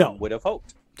that maybe some would have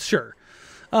hoped. Sure.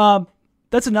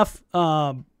 That's enough.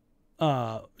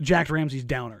 Jack Ramsey's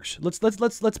downers.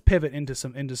 Let's pivot into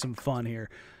some fun here.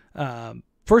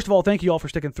 First of all, thank you all for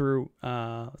sticking through.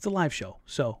 It's a live show,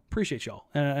 so appreciate y'all.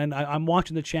 And I'm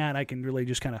watching the chat. I can really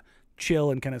just kind of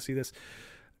chill and kind of see this,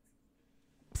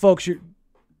 folks.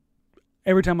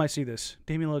 Every time I see this,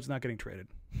 Damian Lillard's not getting traded.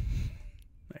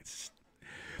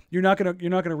 You're not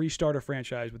gonna restart a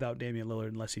franchise without Damian Lillard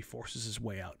unless he forces his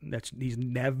way out. He's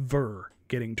never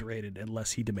getting traded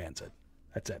unless he demands it.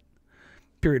 That's it.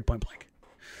 Period. Point blank.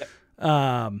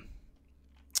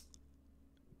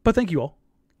 But thank you all.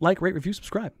 Like, rate, review,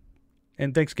 subscribe.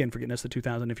 And thanks again for getting us to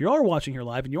 2,000. If you are watching here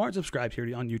live and you aren't subscribed here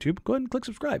on YouTube, go ahead and click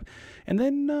subscribe. And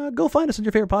then go find us on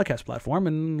your favorite podcast platform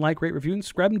and like, rate, review, and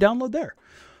subscribe and download there.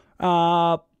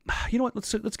 You know what?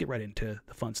 Let's get right into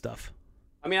the fun stuff.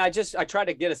 I mean, I try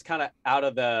to get us kind of out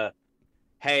of the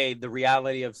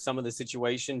reality of some of the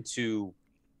situation to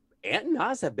and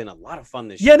Nas have been a lot of fun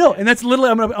this year. year. Yeah, no, and that's literally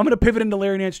I'm gonna pivot into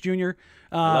Larry Nance Jr.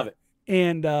 Love it.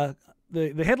 And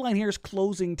the headline here is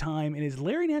closing time, and is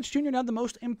Larry Nance Jr. now the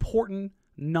most important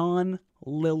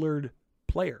non-Lillard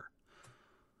player?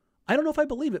 I don't know if I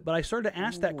believe it, but I started to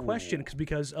ask that question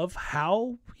because of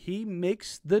how he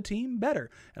makes the team better.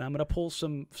 And I'm going to pull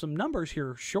some numbers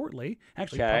here shortly,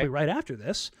 actually probably right after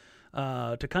this,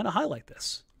 to kind of highlight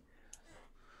this.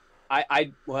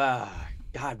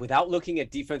 God, without looking at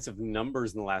defensive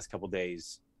numbers in the last couple of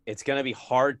days, it's going to be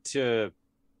hard to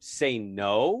say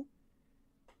no.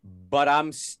 But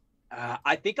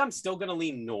I think I'm still going to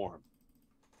lean Norm.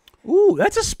 Ooh,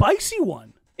 that's a spicy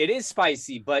one. It is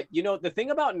spicy, but the thing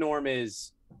about Norm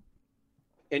is,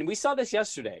 and we saw this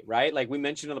yesterday, right? Like we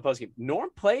mentioned in the postgame,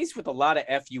 Norm plays with a lot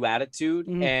of FU attitude,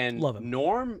 and Love him.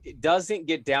 Norm doesn't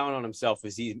get down on himself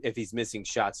if he's missing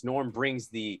shots. Norm brings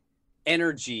the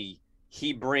energy.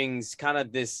 He brings kind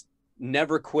of this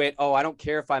never quit. Oh, I don't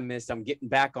care if I missed. I'm getting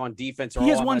back on defense, or he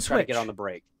has I'm one going to try to switch. get on the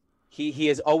break. He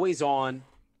is always on,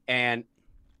 and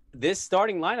this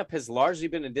starting lineup has largely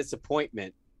been a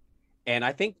disappointment. And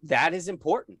I think that is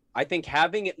important. I think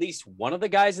having at least one of the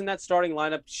guys in that starting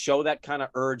lineup show that kind of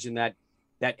urge and that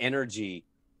energy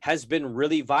has been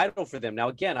really vital for them. Now,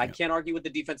 again, I can't argue with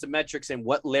the defensive metrics and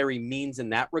what Larry means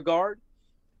in that regard,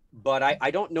 but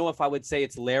I don't know if I would say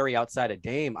it's Larry outside of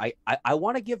Dame. I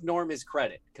want to give Norm his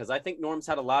credit because I think Norm's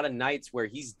had a lot of nights where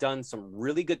he's done some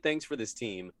really good things for this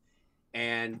team,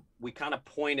 and we kind of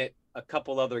point at a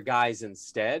couple other guys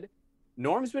instead.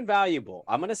 Norm's been valuable.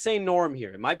 I'm going to say Norm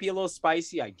here. It might be a little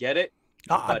spicy. I get it.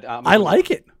 But I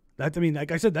like it.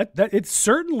 Like I said, that it's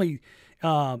certainly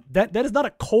that is not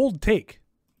a cold take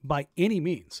by any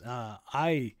means.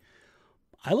 I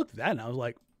looked at that and I was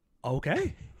like,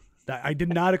 okay. I did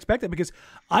not expect that because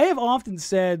I have often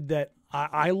said that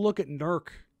I look at Nurk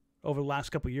over the last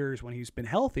couple of years when he's been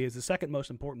healthy as the second most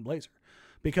important Blazer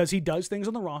because he does things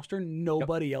on the roster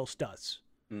nobody else does.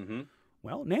 Mm-hmm.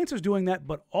 Well, Nance is doing that,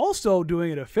 but also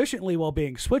doing it efficiently while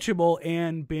being switchable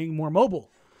and being more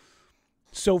mobile.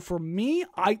 So for me,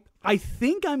 I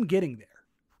think I'm getting there.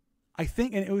 I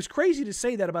think, and it was crazy to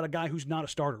say that about a guy who's not a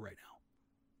starter right now.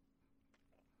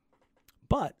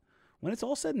 But when it's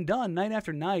all said and done, night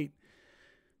after night,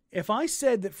 if I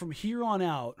said that from here on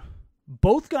out,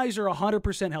 both guys are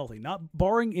 100% healthy, not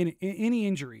barring any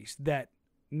injuries, that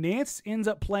Nance ends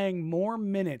up playing more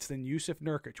minutes than Jusuf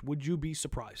Nurkic, would you be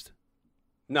surprised?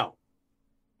 No.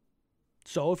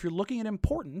 So if you're looking at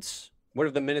importance, what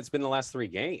have the minutes been the last 3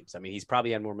 games? I mean, he's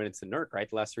probably had more minutes than Nurk, right?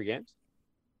 The last 3 games?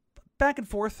 Back and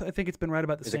forth. I think it's been right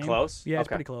about the same. Is it close? Yeah, it's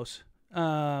pretty close.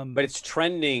 But it's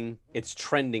trending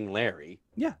Larry.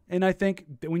 Yeah, and I think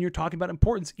that when you're talking about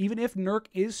importance, even if Nurk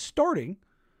is starting,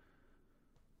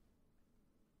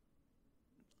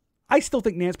 I still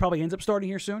think Nance probably ends up starting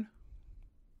here soon.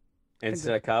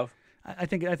 Instead of Cove? I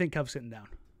think Cove's sitting down.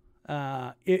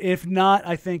 If not,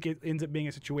 I think it ends up being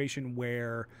a situation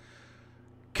where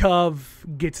Cove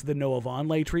gets the Noah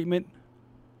Vonleh treatment.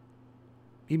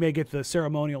 He may get the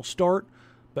ceremonial start,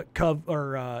 but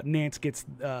Nance gets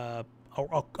a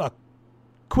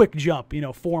quick jump.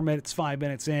 4 minutes, 5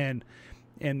 minutes in,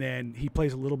 and then he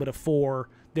plays a little bit of 4,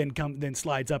 then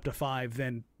slides up to 5.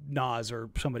 Then Nas or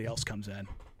somebody else comes in.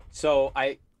 So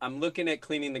I'm looking at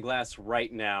Cleaning the Glass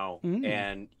right now,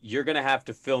 and you're going to have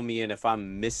to fill me in if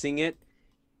I'm missing it.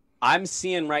 I'm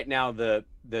seeing right now the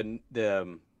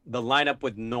lineup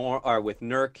with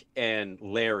Nurk and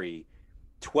Larry,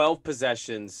 12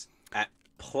 possessions at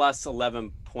plus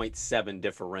 11.7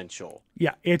 differential.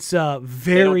 Yeah, it's They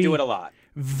don't do it a lot.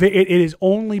 It is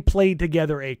only played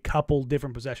together a couple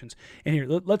different possessions. And here,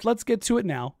 let's get to it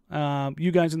now.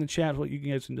 You guys in the chat, you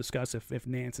guys can discuss if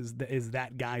Nance is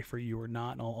that guy for you or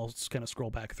not. And I'll just kind of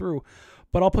scroll back through,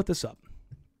 but I'll put this up.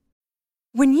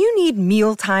 When you need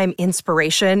mealtime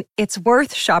inspiration, it's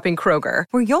worth shopping Kroger,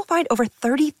 where you'll find over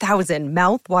 30,000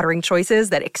 mouth-watering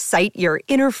choices that excite your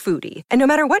inner foodie. And no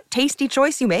matter what tasty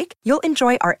choice you make, you'll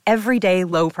enjoy our everyday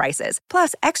low prices,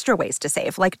 plus extra ways to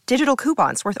save, like digital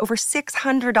coupons worth over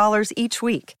 $600 each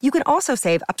week. You can also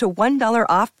save up to $1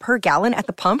 off per gallon at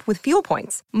the pump with fuel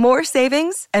points. More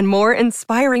savings and more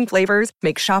inspiring flavors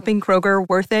make shopping Kroger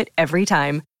worth it every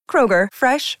time. Kroger,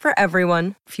 fresh for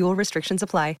everyone. Fuel restrictions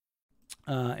apply.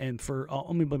 And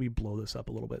let me blow this up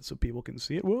a little bit so people can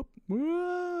see it. Whoop.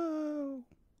 Whoa.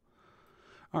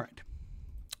 All right.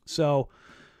 So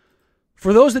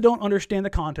for those that don't understand the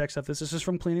context of this is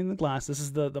from Cleaning the Glass. This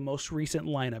is the most recent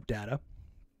lineup data.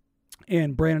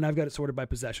 And Brandon, I've got it sorted by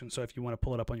possession. So if you want to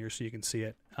pull it up on yours so you can see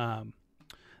it.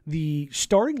 The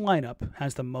starting lineup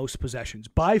has the most possessions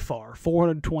by far,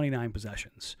 429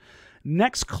 possessions.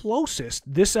 Next closest,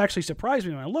 this actually surprised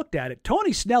me when I looked at it,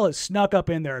 Tony Snell has snuck up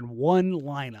in there in one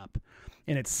lineup,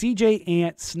 and it's CJ,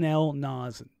 Ant, Snell,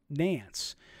 Nas,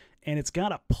 Nance, and it's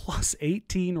got a plus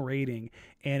 18 rating,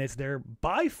 and it's their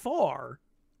by far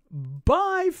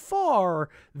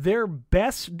their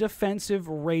best defensive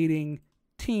rating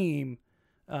team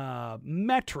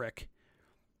metric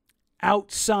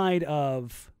outside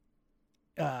of,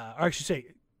 or I should say,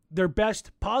 their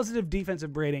best positive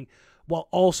defensive rating while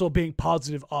also being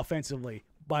positive offensively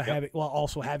while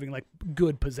also having like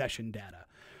good possession data.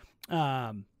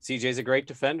 CJ's a great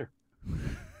defender.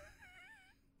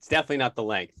 It's definitely not the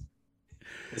length,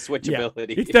 the switchability.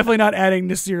 Yeah, it's definitely not adding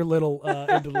Nasir Little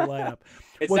into the lineup.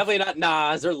 It's definitely not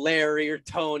Nas or Larry or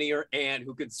Tony or Ant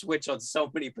who could switch on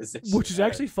so many positions. Which is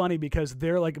actually funny because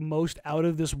they're like most out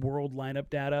of this world lineup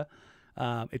data.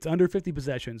 It's under 50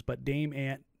 possessions, but Dame,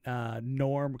 Ant,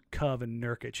 Norm, Cove, and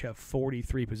Nurkic have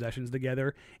 43 possessions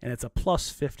together, and it's a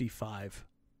plus 55.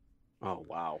 Oh,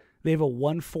 wow. They have a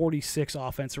 146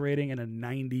 offense rating and a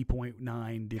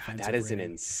 90.9 defensive that is rating.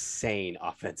 an insane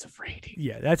offensive rating.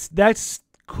 Yeah, that's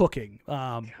cooking.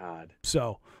 God.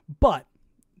 So, but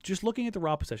just looking at the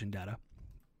raw possession data,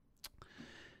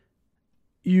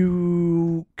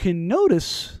 you can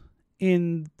notice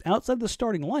outside the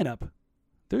starting lineup,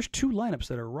 there's two lineups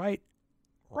that are right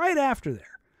after there.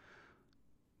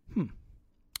 Can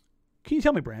you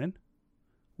tell me, Brandon,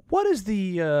 what is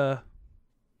the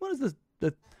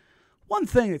one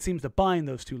thing that seems to bind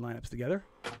those two lineups together?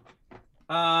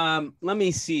 Let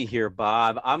me see here,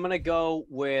 Bob. I'm gonna go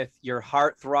with your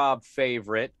heartthrob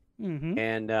favorite,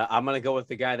 and I'm gonna go with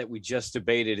the guy that we just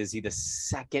debated. Is he the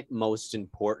second most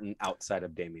important outside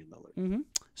of Damian Lillard?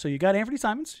 So you got Anthony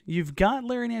Simons, you've got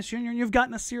Larry Nance Jr., and you've got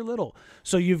Nasir Little.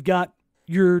 So you've got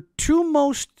your two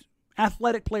most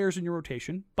athletic players in your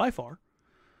rotation by far,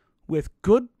 with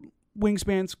good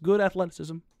wingspans, good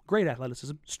athleticism, great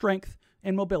athleticism, strength,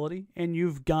 and mobility. And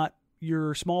you've got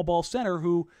your small ball center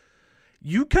who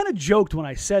you kind of joked when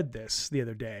I said this the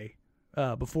other day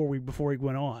before we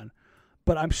went on,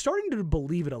 but I'm starting to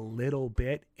believe it a little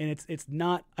bit. And it's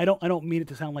not. I don't mean it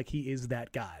to sound like he is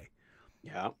that guy.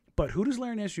 Yeah. But who does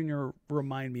Larry Nance Jr.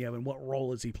 remind me of, and what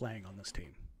role is he playing on this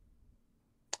team?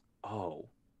 Oh,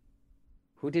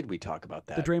 who did we talk about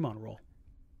that? The Draymond role.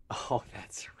 Oh,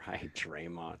 that's right,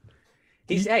 Draymond.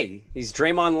 He's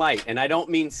Draymond light, and I don't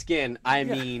mean skin. I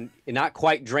mean not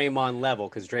quite Draymond level,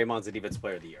 because Draymond's the defensive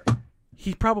player of the year.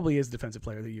 He probably is defensive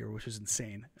player of the year, which is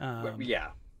insane. Yeah,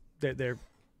 they're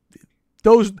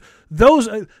those.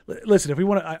 Listen, if we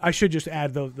want to, I should just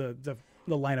add the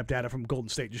lineup data from Golden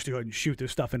State just to go ahead and shoot their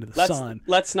stuff into the sun.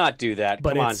 Let's not do that.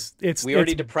 But Come on, we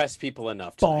already depressed people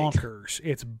enough tonight. Bonkers.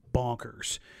 It's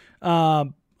bonkers.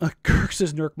 Kirk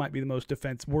says Nurk might be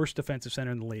the worst defensive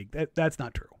center in the league. That's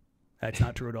not true. That's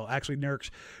not true at all. Actually,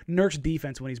 Nurk's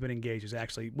defense when he's been engaged is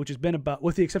actually, which has been about,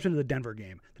 with the exception of the Denver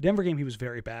game. The Denver game, he was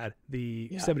very bad. The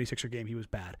 76er game, he was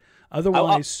bad.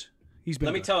 Otherwise, he's been.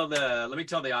 Let me tell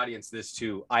the audience this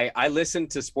too. I listen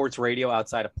to sports radio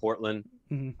outside of Portland.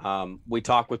 We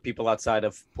talk with people outside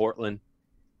of Portland.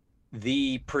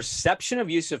 The perception of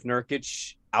Jusuf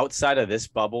Nurkic outside of this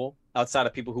bubble, outside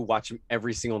of people who watch him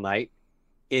every single night,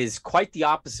 is quite the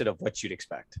opposite of what you'd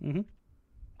expect.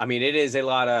 I mean, it is a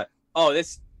lot of,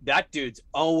 that dude's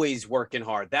always working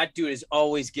hard. That dude is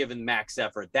always giving max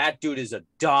effort. That dude is a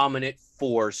dominant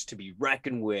force to be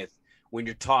reckoned with when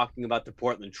you're talking about the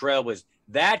Portland Trailblazers.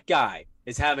 That guy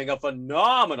is having a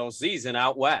phenomenal season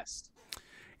out west.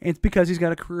 It's because he's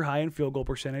got a career high in field goal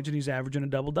percentage and he's averaging a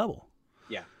double-double.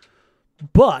 Yeah.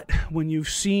 But when you've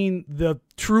seen the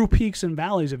true peaks and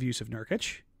valleys of Jusuf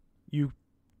Nurkic, you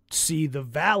see the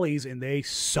valleys and they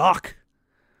suck.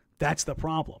 That's the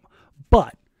problem.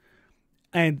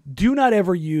 And do not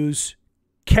ever use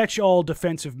catch-all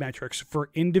defensive metrics for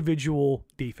individual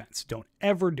defense. Don't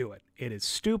ever do it. It is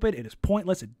stupid. It is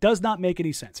pointless. It does not make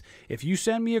any sense. If you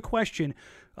send me a question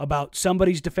about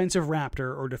somebody's defensive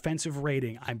raptor or defensive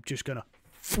rating, I'm just going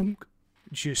to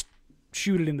just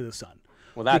shoot it into the sun.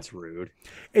 Well, that's rude.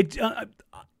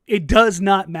 It does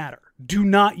not matter. Do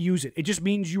not use it. It just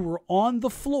means you were on the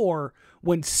floor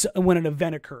when an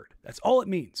event occurred. That's all it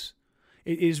means.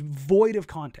 It is void of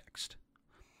context.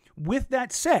 With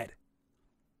that said,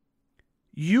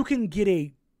 you can get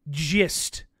a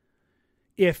gist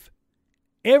if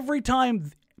every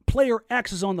time player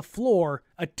X is on the floor,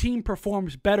 a team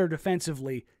performs better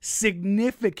defensively,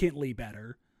 significantly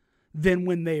better than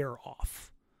when they are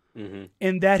off.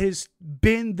 And that has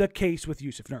been the case with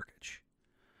Jusuf Nurkic.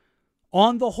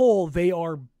 On the whole, they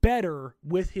are better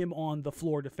with him on the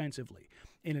floor defensively.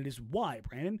 And it is why,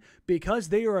 Brandon? Because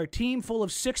they are a team full of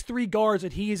 6'3" guards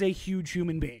and he is a huge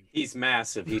human being. He's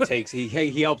massive.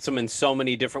 He helps them in so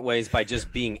many different ways by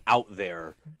just being out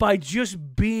there. By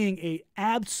just being a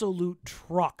absolute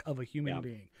truck of a human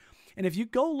being. And if you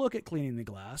go look at Cleaning the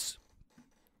Glass,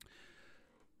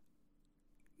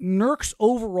 Nurk's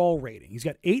overall rating, he's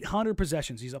got 800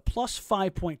 possessions. He's a plus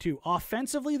 5.2.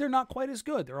 Offensively, they're not quite as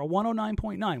good. They're a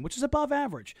 109.9, which is above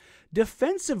average.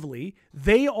 Defensively,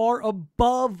 they are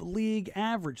above league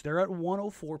average. They're at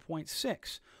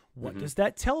 104.6. What does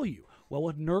that tell you? Well,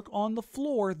 with Nurk on the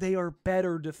floor, they are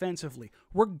better defensively,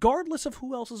 regardless of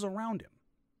who else is around him.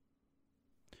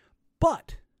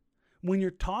 But when you're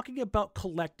talking about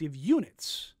collective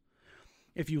units,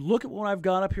 if you look at what I've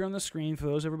got up here on the screen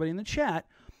for everybody in the chat,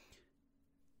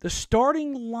 the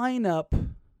starting lineup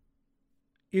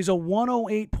is a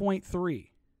 108.3.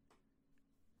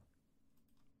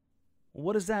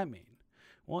 What does that mean?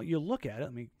 Well, you look at it.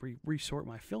 Let me resort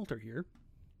my filter here.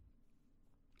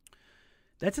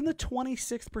 That's in the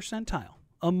 26th percentile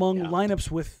among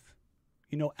lineups with,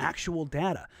 actual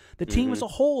data. The team as a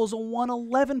whole is a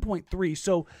 111.3,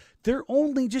 so they're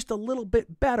only just a little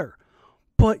bit better.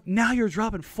 But now you're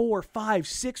dropping 4, 5,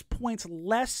 6 points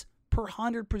less per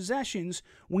 100 possessions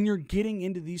when you're getting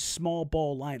into these small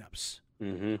ball lineups.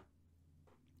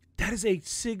 That is a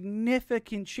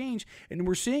significant change, and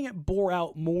we're seeing it bore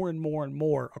out more and more and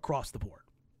more across the board.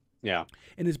 Yeah.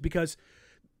 And it's because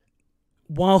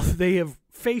while they have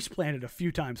face planted a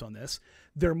few times on this,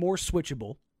 they're more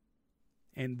switchable,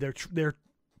 and they're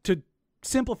to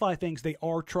simplify things, they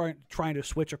are trying to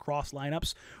switch across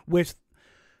lineups with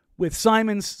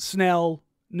Simons, Snell,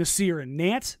 Nasir, and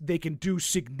Nance. They can do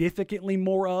significantly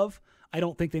more of. I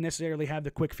don't think they necessarily have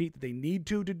the quick feet that they need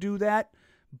to do that,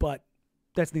 but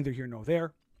that's neither here nor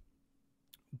there.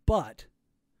 But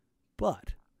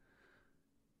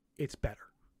it's better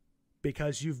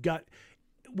because you've got,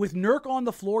 with Nurk on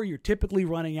the floor, you're typically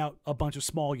running out a bunch of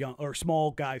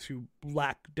small guys who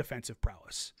lack defensive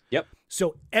prowess. Yep.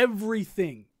 So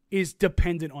everything is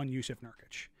dependent on Jusuf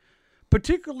Nurkic.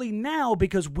 Particularly now,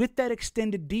 because with that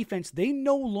extended defense, they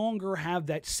no longer have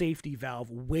that safety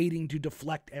valve waiting to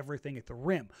deflect everything at the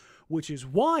rim, which is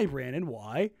why, Brandon,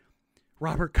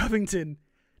 Robert Covington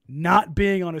not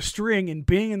being on a string and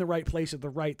being in the right place at the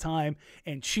right time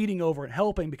and cheating over and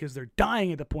helping because they're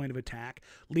dying at the point of attack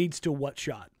leads to what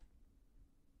shot?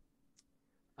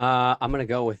 I'm going to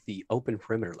go with the open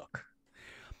perimeter look.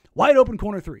 Wide open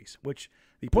corner threes, which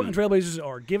the Portland Trailblazers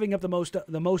are giving up the most.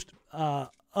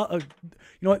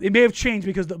 It may have changed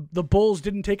because the Bulls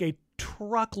didn't take a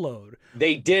truckload.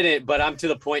 They didn't, but I'm to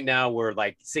the point now where,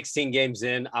 like, 16 games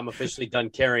in, I'm officially done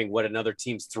caring what another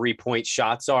team's 3-point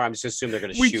shots are. I'm just assuming they're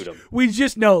going to shoot them. We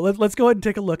just know. Let's go ahead and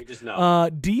take a look. We just know.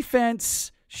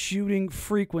 Defense shooting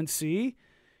frequency.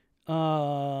 They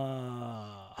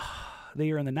are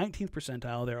in the 19th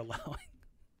percentile. They're allowing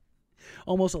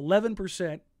almost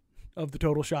 11% of the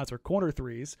total shots are corner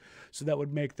threes, so that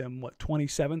would make them,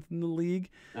 27th in the league?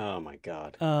 Oh, my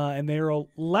God. And they're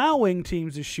allowing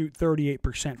teams to shoot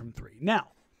 38% from three.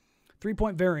 Now,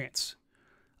 three-point variance.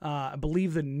 I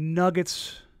believe the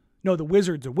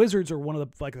Wizards. The Wizards are one of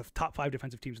the top 5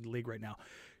 defensive teams in the league right now.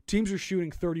 Teams are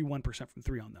shooting 31% from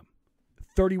three on them.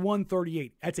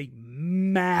 31-38. That's a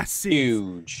massive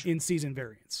huge in-season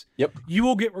variance. Yep. You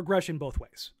will get regression both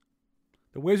ways.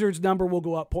 The Wizards' number will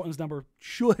go up. Portland's number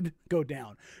should go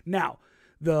down. Now,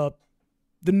 the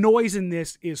noise in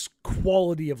this is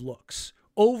quality of looks.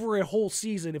 Over a whole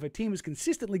season, if a team is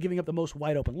consistently giving up the most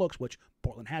wide open looks, which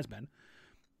Portland has been,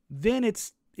 then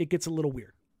it gets a little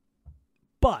weird.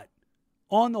 But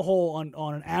on the whole,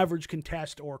 on an average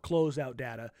contest or closeout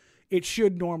data, it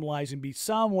should normalize and be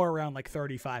somewhere around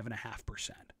 35.5%.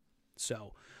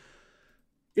 So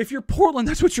if you're Portland,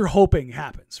 that's what you're hoping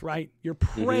happens, right? You're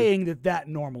praying that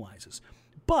normalizes.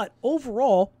 But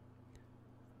overall,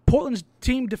 Portland's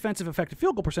team defensive effective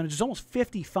field goal percentage is almost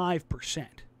 55%.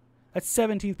 That's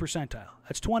 17th percentile.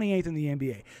 That's 28th in the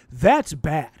NBA. That's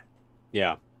bad.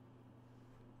 Yeah.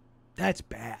 That's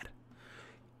bad.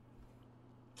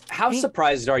 How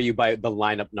surprised are you by the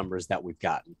lineup numbers that we've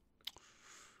gotten?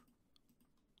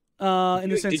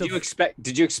 Did you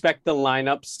expect the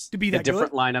lineups to be that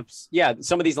different good? Lineups? Yeah,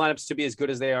 some of these lineups to be as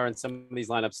good as they are, and some of these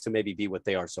lineups to maybe be what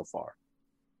they are so far.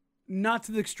 Not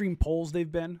to the extreme polls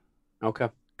they've been. Okay.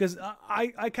 Because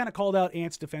I kind of called out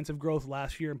Ant's defensive growth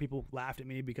last year, and people laughed at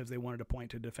me because they wanted to point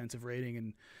to defensive rating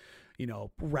and,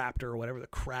 Raptor or whatever the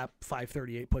crap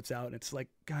 538 puts out. And it's like,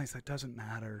 guys, that doesn't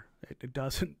matter. It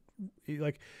doesn't.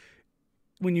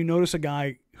 when you notice a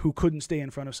guy who couldn't stay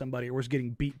in front of somebody or was getting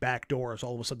beat back doors,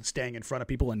 all of a sudden staying in front of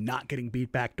people and not getting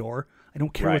beat back door. I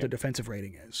don't care what the defensive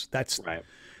rating is. That's right.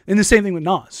 And the same thing with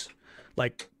Naz.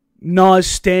 Like, Naz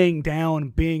staying down,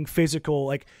 being physical.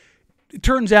 Like, it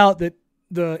turns out that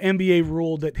the NBA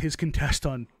ruled that his contest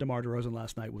on DeMar DeRozan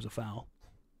last night was a foul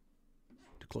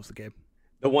to close the game.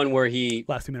 The one where he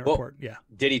last 2-minute report. Yeah.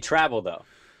 Did he travel though?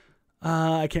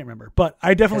 I can't remember, but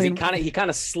I definitely he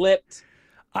kind of slipped.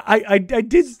 I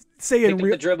did say in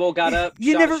the dribble, got up,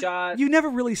 shot. You never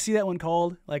really see that one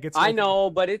called. Like it's. I know,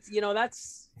 but it's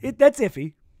that's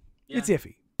iffy. Yeah. It's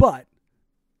iffy. But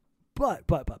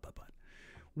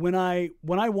when I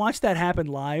watched that happen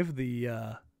live,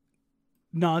 the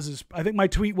Naz's, I think my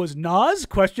tweet was Naz ?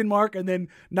 And then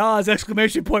Naz !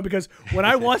 Because when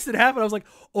I watched it happen, I was like,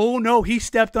 oh no, he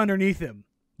stepped underneath him.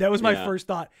 That was my first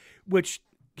thought. Which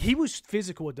he was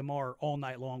physical with DeMar all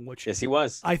night long. Which yes, he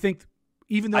was. I think.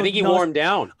 Even though I think he wore him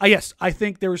down. Yes, I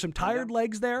think there were some tired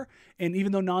legs there, and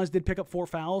even though Naz did pick up 4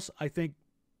 fouls, I think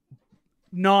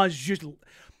Naz just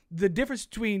the difference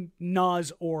between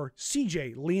Naz or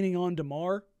CJ leaning on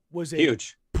DeMar was a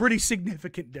huge, pretty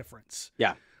significant difference.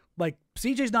 Yeah, like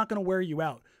CJ's not going to wear you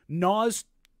out. Naz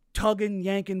tugging,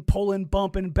 yanking, pulling,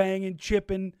 bumping, banging,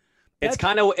 chipping.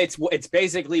 It's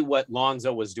basically what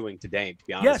Lonzo was doing today, to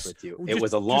be honest with you. It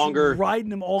was a longer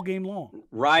riding him all game long.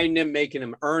 Riding him, making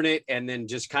him earn it, and then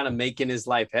just kind of making his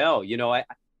life hell.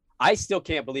 I still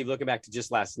can't believe, looking back to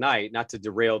just last night, not to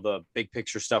derail the big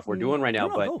picture stuff we're doing right now,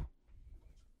 but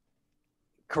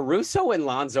Caruso and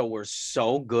Lonzo were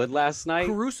so good last night.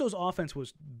 Caruso's offense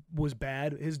was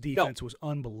bad. His defense was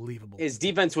unbelievable. His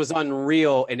defense was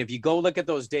unreal. And if you go look at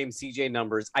those Dame CJ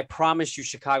numbers, I promise you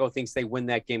Chicago thinks they win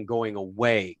that game going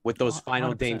away with those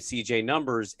final 100%. Dame CJ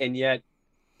numbers. And yet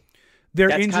their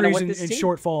injuries and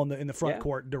shortfall in the front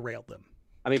court derailed them.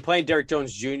 I mean, playing Derek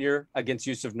Jones Jr. against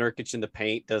Yusuf Nurkic in the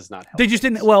paint does not help. They just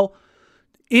didn't. Well,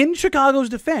 in Chicago's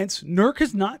defense, Nurk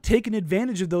has not taken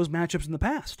advantage of those matchups in the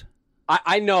past.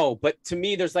 I know, but to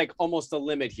me, there's like almost a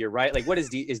limit here, right? Like, what is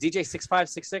DJ 6'5",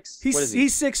 6'6"?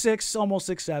 He's 6'6", almost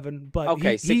 6'7", but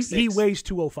okay, he weighs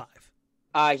 205.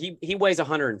 He weighs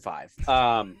 105.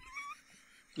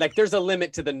 Like, there's a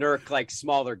limit to the Nurk, like,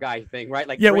 smaller guy thing, right?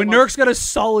 Like, when Nurk's got a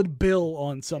solid bill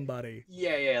on somebody.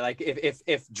 Yeah. Like,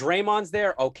 if Draymond's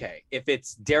there, okay. If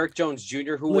it's Derek Jones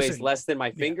Jr., who weighs less than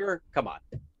my finger, come on.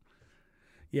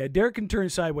 Yeah, Derek can turn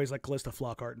sideways like Calista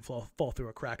Flockhart and fall through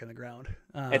a crack in the ground.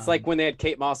 It's like when they had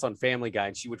Kate Moss on Family Guy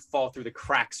and she would fall through the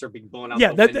cracks or be blown out the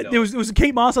window. It was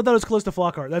Kate Moss. I thought it was Calista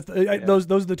Flockhart. Those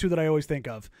are the two that I always think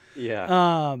of.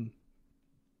 Yeah.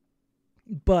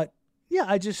 But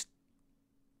yeah,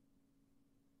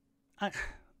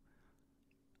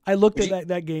 I looked at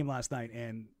that game last night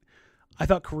and I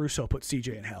thought Caruso put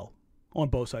CJ in hell on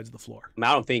both sides of the floor.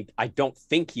 I don't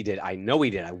think he did. I know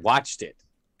he did. I watched it.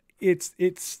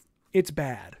 It's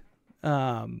bad.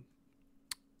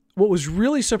 What was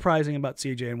really surprising about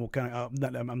CJ, and we'll kind of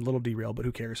I'm a little derailed, but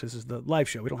who cares? This is the live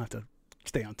show. We don't have to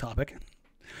stay on topic.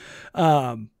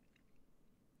 CJ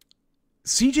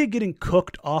getting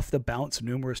cooked off the bounce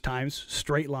numerous times,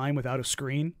 straight line without a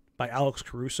screen by Alex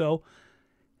Caruso,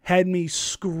 had me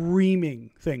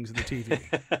screaming things at the TV.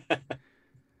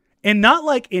 And not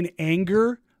like in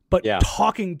anger, but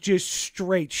talking just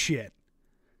straight shit.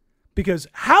 Because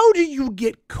how do you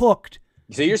get cooked?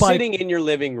 So you're sitting in your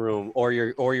living room or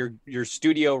your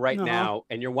studio now,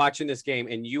 and you're watching this game,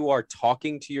 and you are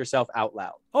talking to yourself out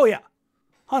loud. Oh yeah,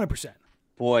 100%.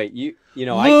 Boy, I sit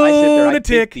there, I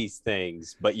think these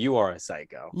things, but you are a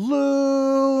psycho.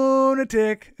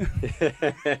 Lunatic.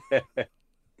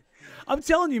 I'm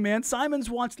telling you, man. Simon's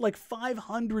watched like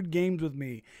 500 games with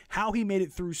me. How he made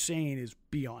it through sane is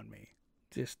beyond me.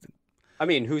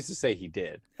 Who's to say he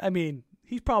did?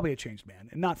 He's probably a changed man,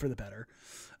 and not for the better.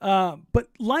 But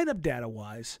lineup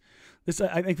data-wise,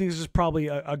 I think this is probably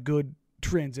a good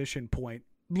transition point.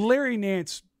 Larry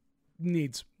Nance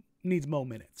needs more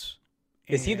minutes.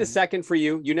 Is he the second for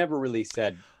you? You never really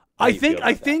said. I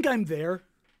think I'm there.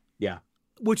 Yeah,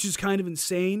 which is kind of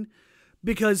insane,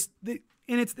 because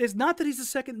it's not that he's the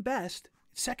second best.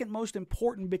 Second most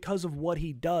important because of what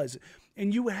he does,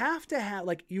 and you have to have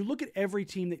you look at every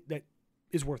team that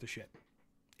is worth a shit.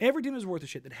 Every team is worth a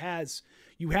shit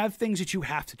you have things that you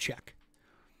have to check.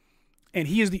 And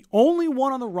he is the only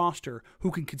one on the roster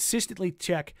who can consistently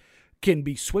check, can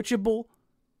be switchable,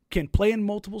 can play in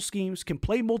multiple schemes, can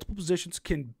play multiple positions,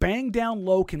 can bang down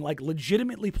low, can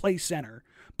legitimately play center,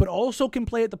 but also can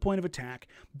play at the point of attack,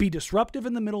 be disruptive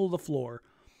in the middle of the floor,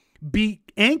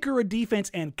 anchor a defense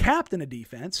and captain a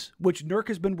defense, which Nurk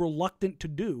has been reluctant to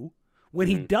do. When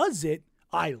he does it,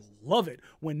 I love it.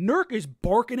 When Nurk is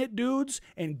barking at dudes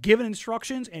and giving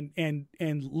instructions and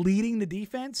leading the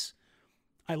defense,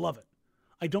 I love it.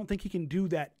 I don't think he can do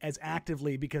that as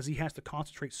actively because he has to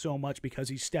concentrate so much because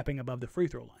he's stepping above the free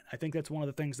throw line. I think that's one of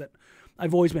the things that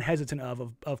I've always been hesitant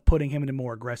of putting him in a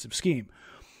more aggressive scheme.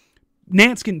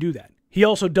 Nance can do that. He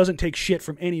also doesn't take shit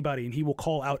from anybody, and he will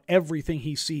call out everything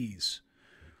he sees.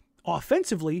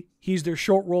 Offensively, he's their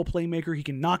short roll playmaker. He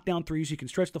can knock down threes. He can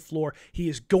stretch the floor. He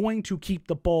is going to keep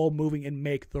the ball moving and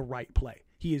make the right play.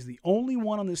 He is the only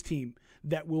one on this team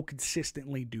that will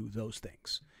consistently do those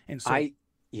things. And so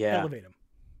elevate him.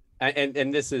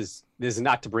 And this is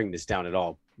not to bring this down at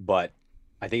all, but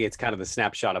I think it's kind of the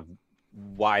snapshot of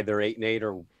why they're 8-8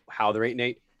 or how they're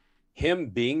 8-8. Him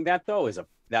being that though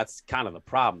that's kind of the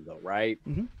problem though, right?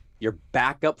 Mm-hmm. Your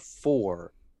backup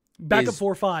 4. Backup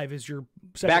 4-5 is your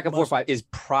second. Backup 4-5 is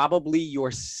probably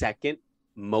your second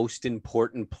most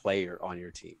important player on your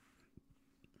team.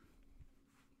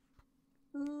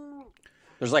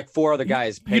 There's like 4 other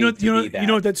guys paid to be that. You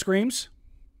know what that screams?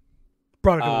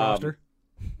 Product of the roster.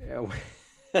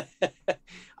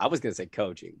 I was gonna say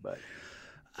coaching, but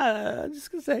I'm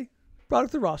just gonna say product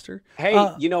of the roster.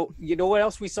 Hey, you know what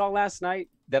else we saw last night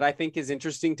that I think is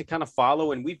interesting to kind of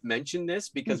follow, and we've mentioned this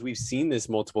because we've seen this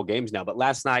multiple games now. But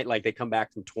last night, like they come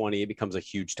back from 20, it becomes a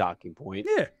huge talking point.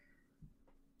 Yeah,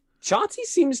 Chauncey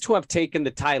seems to have taken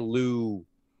the Ty Lue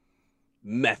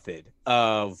method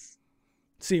of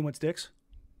seeing what sticks.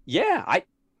 Yeah,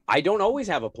 I don't always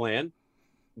have a plan,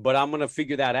 but I'm going to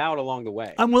figure that out along the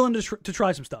way. I'm willing to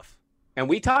try some stuff. And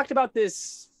we talked about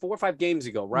this 4 or 5 games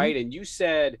ago, right? Mm-hmm. And you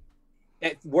said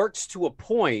it works to a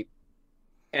point.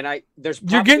 And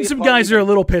you're getting some guys that are a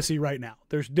little pissy right now.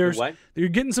 You're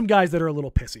getting some guys that are a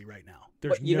little pissy right now.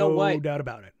 There's no doubt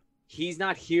about it. He's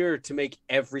not here to make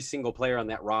every single player on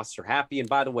that roster happy. And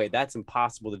by the way, that's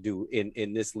impossible to do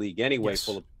in this league anyway,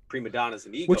 full of prima donnas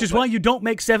and ego. Which is why you don't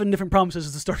make 7 different promises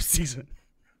at the start of the season.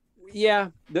 Yeah,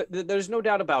 there's no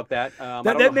doubt about that.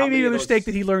 That may be a mistake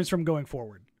that he learns from going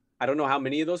forward. I don't know how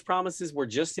many of those promises were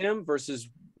just him versus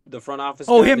the front office.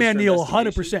 Oh, him and Neil,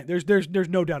 100%. There's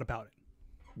no doubt about it.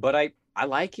 But I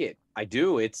like it. I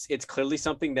do. It's clearly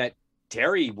something that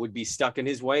Terry would be stuck in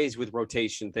his ways with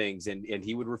rotation things, and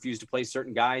he would refuse to play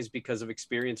certain guys because of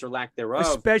experience or lack thereof.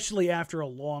 Especially after a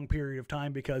long period of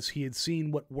time because he had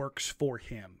seen what works for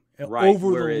him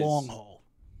over the long haul.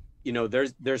 You know,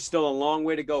 there's still a long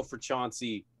way to go for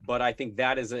Chauncey, but I think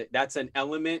that's an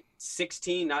element.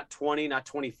 16, not 20, not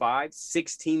 25,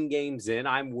 16 games in,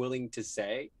 I'm willing to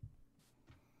say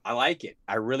I like it.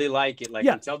 I really like it.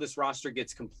 Until this roster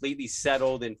gets completely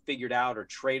settled and figured out or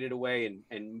traded away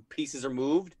and pieces are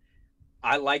moved,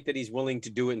 I like that he's willing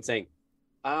to do it and saying,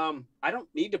 I don't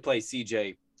need to play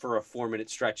CJ for a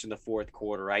 4-minute stretch in the fourth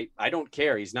quarter. I don't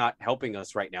care. He's not helping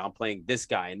us right now. I'm playing this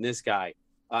guy and this guy.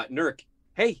 Nurk,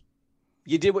 hey,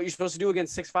 you did what you're supposed to do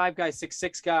against 6'5" guy,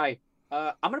 6'6" guy.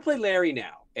 I'm going to play Larry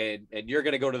now, and you're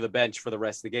going to go to the bench for the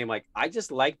rest of the game. Like, I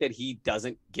just like that he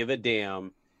doesn't give a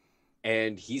damn,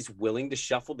 and he's willing to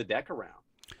shuffle the deck around.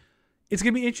 It's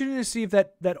going to be interesting to see if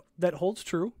that holds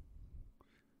true.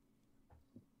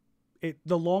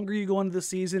 The longer you go into the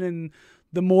season and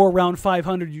the more around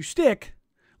 500 you stick,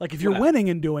 like if you're winning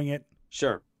and doing it,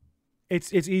 sure,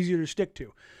 it's easier to stick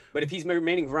to. But if he's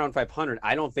remaining around 500,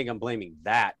 I don't think I'm blaming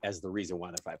that as the reason why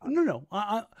they're 500. No.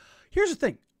 Here's the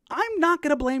thing. I'm not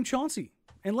going to blame Chauncey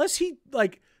unless he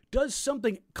does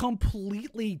something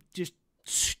completely just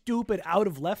stupid out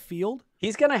of left field.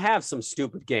 He's going to have some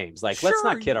stupid games. Let's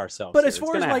not kid ourselves. But as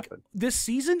far as this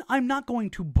season, I'm not going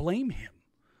to blame him.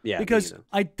 Yeah, because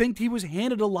I think he was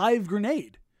handed a live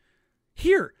grenade.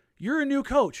 Here, you're a new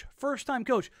coach, first-time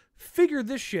coach. Figure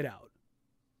this shit out.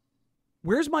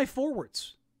 Where's my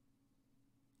forwards?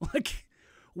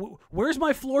 Where's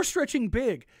my floor stretching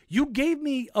big? You gave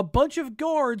me a bunch of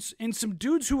guards and some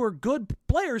dudes who are good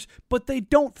players, but they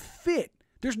don't fit.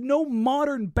 There's no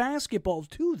modern basketball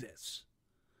to this.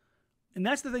 And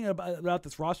that's the thing about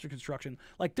this roster construction.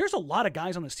 There's a lot of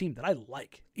guys on this team that I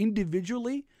like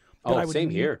individually that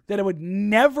I would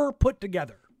never put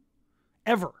together.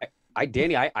 Ever.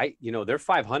 Danny, they're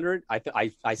 500.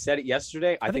 I said it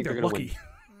yesterday. I think they're going to win.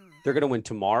 They're going to win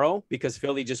tomorrow because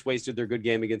Philly just wasted their good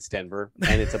game against Denver,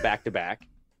 and it's a back-to-back.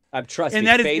 Trust me,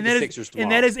 fade the Sixers tomorrow.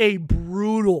 And that is a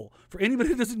brutal, for anybody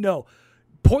who doesn't know,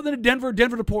 Portland to Denver,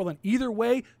 Denver to Portland. Either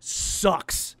way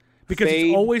sucks because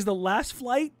it's always the last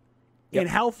flight, and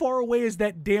how far away is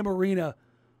that damn arena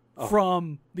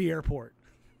from the airport?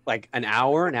 Like an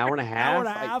hour and a half? Hour and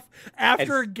a half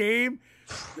after a game?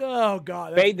 Oh,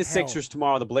 God. Fade the Sixers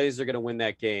tomorrow. The Blazers are going to win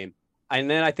that game. And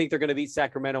then I think they're going to beat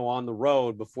Sacramento on the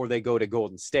road before they go to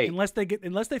Golden State. Unless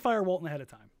they fire Walton ahead of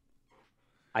time.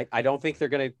 I don't think they're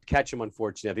going to catch him,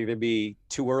 unfortunately. I think it'd be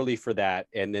too early for that,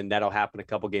 and then that'll happen a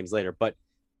couple games later. But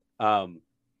where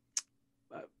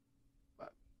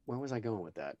was I going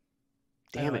with that?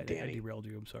 Damn it, Danny. I derailed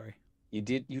you. I'm sorry. You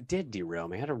did derail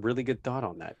me. I had a really good thought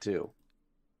on that, too.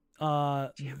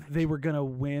 They were going to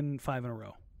win 5 in a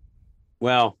row.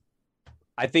 Well,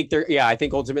 I think I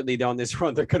think ultimately down this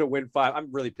run, they're going to win 5. I'm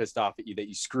really pissed off at you that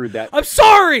you screwed that. I'm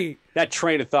sorry. That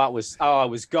train of thought was, I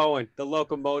was going. The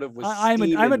locomotive was I'm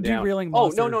a derailing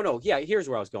monster. Oh, no. Yeah, here's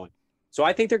where I was going. So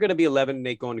I think they're going to be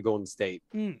 11-8 going to Golden State.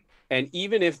 And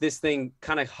even if this thing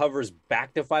kind of hovers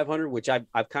back to 500, which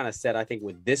I've kind of said, I think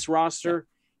with this roster,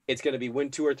 it's going to be win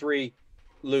 2 or 3,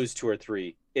 lose 2 or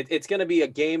 3. It's going to be a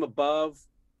game above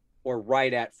or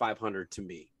right at 500 to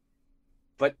me.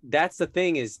 But that's the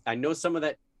thing is, I know some of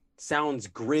that sounds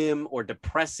grim or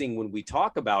depressing when we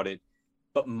talk about it,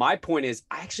 but my point is,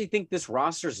 I actually think this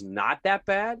roster's not that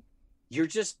bad. You're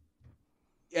just,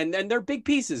 and then they're big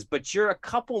pieces, but you're a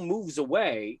couple moves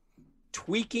away,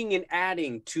 tweaking and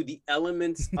adding to the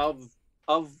elements of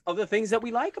the things that we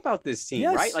like about this team,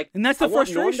 yes. right? Like, and that's the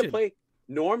frustration.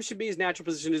 Norm should be his natural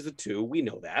position as the 2. We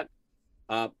know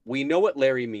that. We know what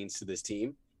Larry means to this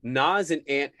team. Nas and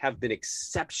Ant have been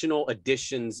exceptional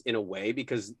additions in a way,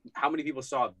 because how many people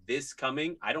saw this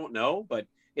coming? I don't know, but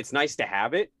it's nice to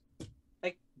have it.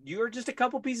 Like, you're just a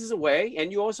couple pieces away,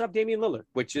 and you also have Damian Lillard,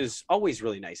 which is always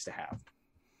really nice to have.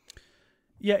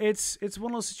 Yeah, it's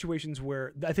one of those situations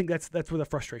where I think that's where the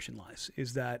frustration lies,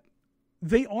 is that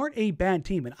they aren't a bad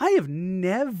team. And I have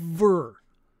never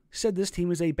said this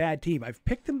team is a bad team. I've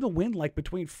picked them to win like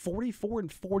between 44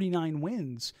 and 49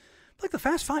 wins. Like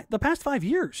the past 5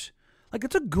 years. Like,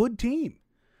 it's a good team.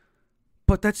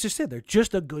 But that's just it. They're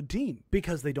just a good team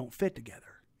because they don't fit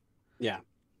together. Yeah.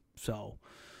 So,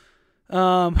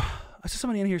 I saw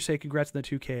somebody in here say congrats on the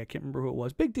 2K. I can't remember who it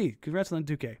was. Big D, congrats on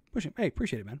the 2K. Hey,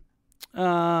 appreciate it,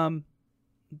 man.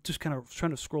 Just kind of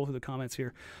trying to scroll through the comments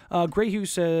here. Gray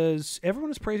Hughes says, everyone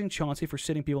is praising Chauncey for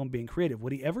sitting people and being creative.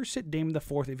 Would he ever sit Dame the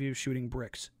 4th if he was shooting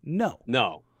bricks? No.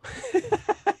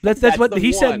 That's what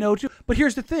he said no to. But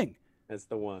here's the thing. That's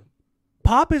the one.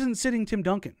 Pop isn't sitting Tim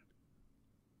Duncan.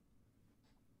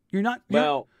 Phil's not.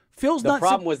 The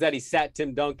problem was that he sat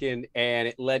Tim Duncan, and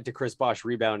it led to Chris Bosh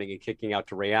rebounding and kicking out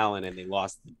to Ray Allen, and they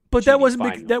lost. But that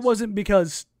wasn't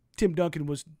because Tim Duncan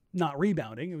was not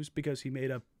rebounding. It was because he made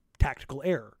a tactical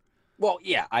error. Well,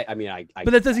 yeah, I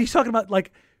But he's talking about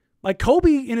like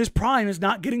Kobe in his prime is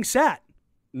not getting sat.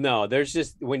 No, there's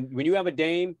just when you have a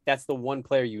Dame, that's the one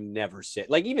player you never sit.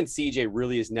 Like, even CJ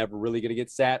really is never really going to get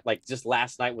sat. Like, just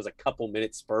last night was a couple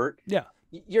minute spurt. Yeah.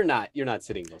 You're not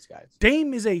sitting those guys.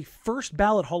 Dame is a first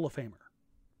ballot Hall of Famer.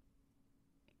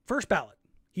 First ballot.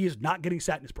 He is not getting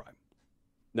sat in his prime.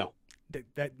 No.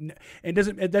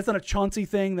 That's not a Chauncey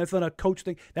thing. That's not a coach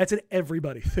thing. That's an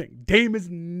everybody thing. Dame is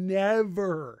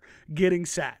never getting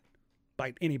sat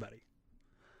by anybody.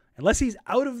 Unless he's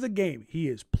out of the game, he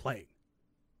is playing.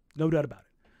 No doubt about it.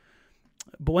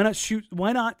 But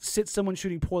why not sit someone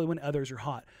shooting poorly when others are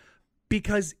hot?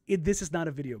 Because this is not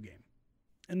a video game.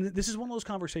 And this is one of those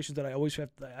conversations that I always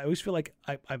feel like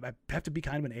I have to be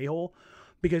kind of an a-hole,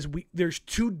 because there's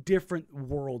two different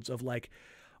worlds of like,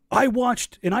 I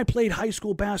watched and I played high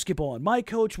school basketball and my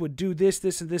coach would do this,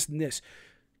 this, and this, and this.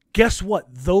 Guess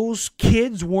what? Those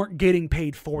kids weren't getting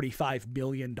paid $45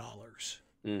 million.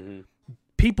 Mm-hmm.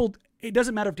 People, it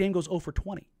doesn't matter if Dame goes 0 for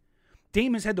 20.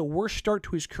 Dame has had the worst start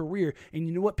to his career, and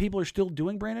you know what people are still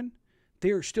doing, Brandon?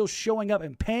 They are still showing up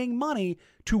and paying money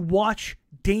to watch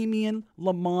Damian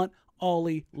Lamont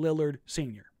Ollie Lillard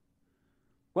Sr.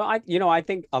 Well, I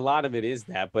think a lot of it is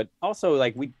that, but also,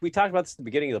 like, we talked about this at the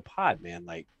beginning of the pod, man.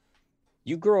 Like,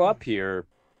 you grow up here,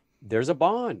 there's a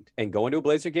bond, and going to a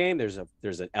Blazer game, there's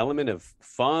an element of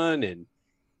fun, and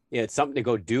it's something to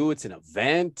go do. It's an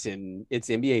event, and it's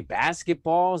NBA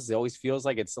basketball. It always feels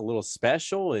like it's a little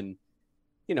special, and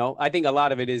I think a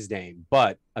lot of it is Dame,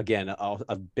 but again,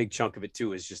 a big chunk of it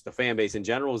too is just the fan base in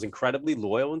general is incredibly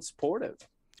loyal and supportive.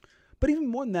 But even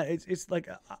more than that, it's like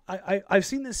I've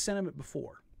seen this sentiment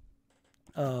before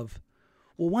of,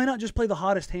 well, why not just play the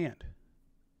hottest hand?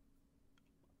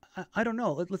 I don't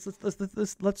know.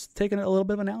 Let's take a little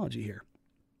bit of analogy here.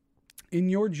 In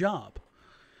your job,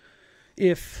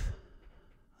 if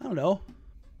I don't know,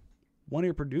 one of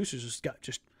your producers just got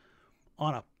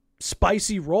on a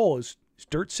spicy roll, is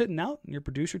Dirt sitting out and your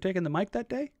producer taking the mic that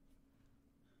day?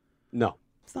 No.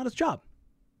 It's not his job.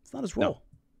 It's not his role. No.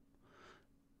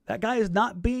 That guy is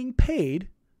not being paid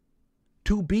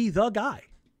to be the guy.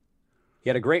 He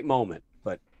had a great moment,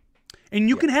 but And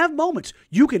you can have moments.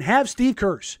 You can have Steve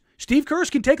Kerrs. Steve Kerrs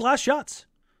can take last shots.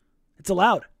 It's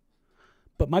allowed.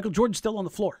 But Michael Jordan's still on the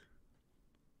floor.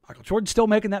 Michael Jordan's still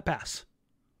making that pass.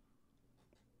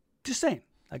 Just saying.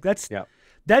 Like that's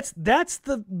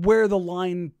the where the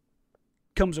line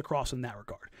comes across in that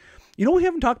regard. You know what we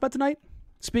haven't talked about tonight?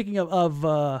 Speaking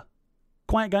of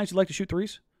quiet guys who like to shoot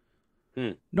threes.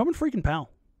 Norman freaking Powell.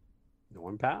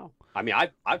 Norm Powell. I mean,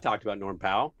 I've talked about Norm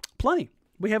Powell. Plenty.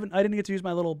 I didn't get to use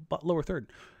my little lower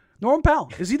third. Norman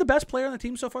Powell. Is he the best player on the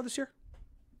team so far this year?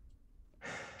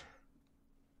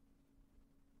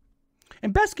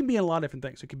 And best can be in a lot of different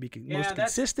things. It can be most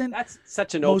consistent. That's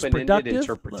such an open-ended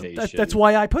interpretation. That's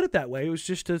why I put it that way. It was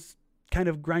just to kind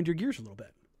of grind your gears a little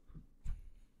bit.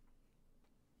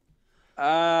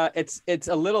 It's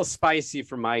a little spicy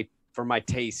for my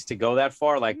taste to go that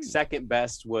far. Like second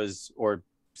best was, or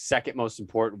second most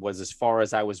important was as far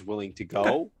as I was willing to go.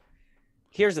 Okay.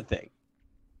 Here's the thing.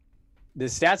 The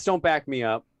stats don't back me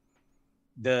up.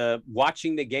 The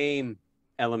watching the game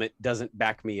element doesn't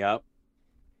back me up.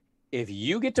 If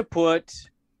you get to put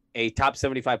a top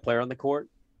 75 player on the court,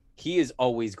 he is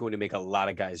always going to make a lot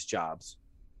of guys' jobs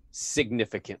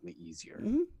significantly easier.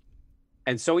 Mm-hmm.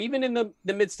 And so even in the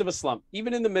midst of a slump,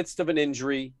 even in the midst of an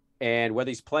injury, and whether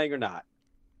he's playing or not,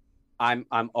 I'm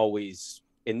always,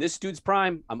 in this dude's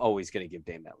prime, I'm always going to give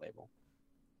Dame that label.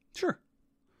 Sure.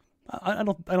 I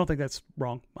don't think that's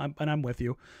wrong. I'm with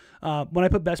you. When I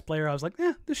put best player, I was like,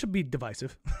 this should be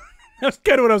divisive. That's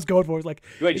kind of what I was going for. It's like,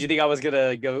 wait, did you think I was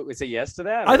gonna go say yes to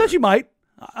that? Or? I thought you might.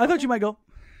 I thought you might go.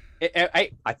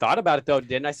 I thought about it though.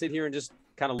 Didn't I sit here and just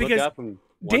kind of look up and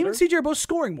wonder? Dame and CJ are both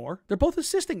scoring more. They're both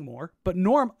assisting more. But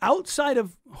Norm, outside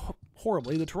of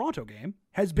horribly the Toronto game,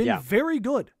 has been very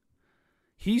good.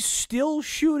 He's still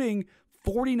shooting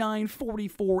 49,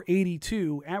 44,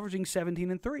 82, averaging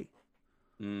 17 and 3.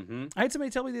 Mm-hmm. I had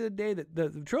somebody tell me the other day that the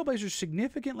Trailblazers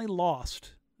significantly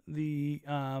lost the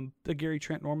Gary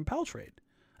Trent Norman Powell trade.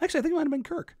 Actually, I think it might have been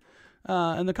Kirk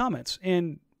in the comments.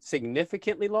 And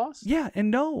significantly lost? Yeah,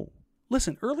 and no.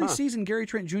 Listen, early season Gary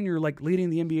Trent Jr. like leading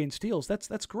the NBA in steals.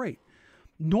 That's great.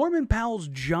 Norman Powell's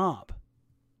job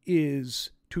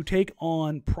is to take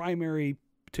on primary,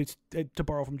 to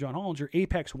borrow from John Hollinger,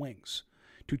 apex wings,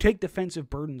 to take defensive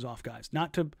burdens off guys,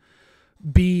 not to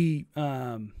be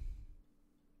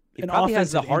he probably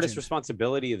has the hardest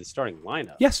responsibility of the starting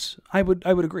lineup. Yes, I would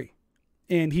agree.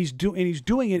 And he's doing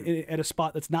it at a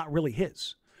spot that's not really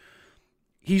his.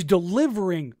 He's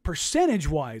delivering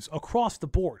percentage-wise across the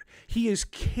board. He is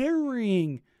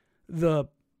carrying the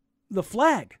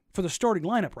flag for the starting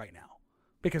lineup right now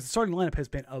because the starting lineup has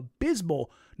been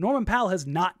abysmal. Norman Powell has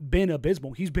not been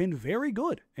abysmal. He's been very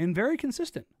good and very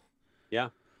consistent. Yeah.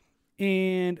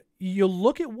 And you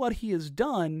look at what he has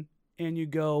done and you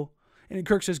go, and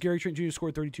Kirk says Gary Trent Jr.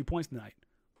 scored 32 points tonight.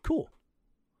 Cool.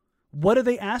 What are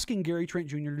they asking Gary Trent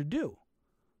Jr. to do?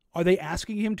 Are they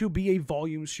asking him to be a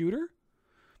volume shooter?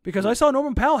 Because I saw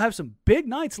Norman Powell have some big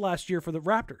nights last year for the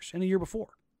Raptors and the year before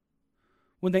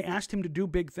when they asked him to do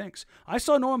big things. I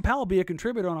saw Norman Powell be a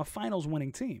contributor on a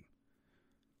finals-winning team.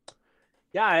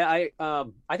 Yeah, I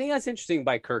think that's interesting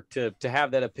by Kirk to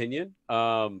have that opinion.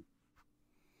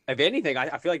 If anything,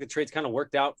 I feel like the trade's kind of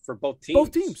worked out for both teams.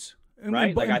 Both teams.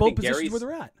 Right? And both positions where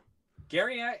they're at.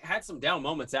 Gary had some down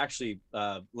moments actually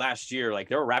last year. Like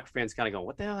there were Raptor fans kind of going,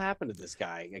 "What the hell happened to this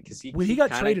guy?" Because when he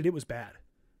got traded, it was bad.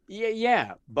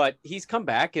 Yeah. But he's come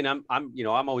back, and I'm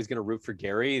always going to root for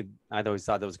Gary. I always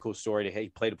thought that was a cool story. He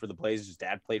played for the Blazers. His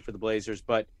dad played for the Blazers,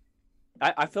 but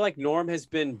I feel like Norm has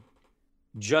been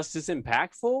just as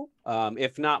impactful,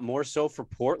 if not more so, for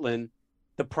Portland.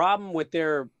 The problem with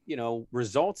their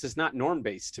results is not Norm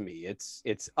based to me.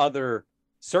 It's other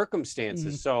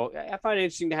circumstances. So I find it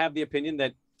interesting to have the opinion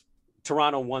that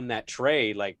Toronto won that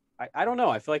trade. Like, I don't know.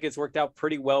 I feel like it's worked out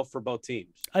pretty well for both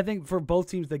teams. I think for both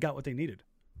teams, they got what they needed.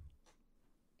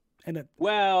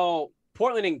 Well,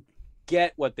 Portland didn't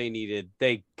get what they needed.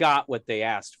 They got what they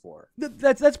asked for.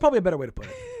 That's probably a better way to put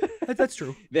it. That's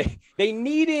true. They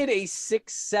needed a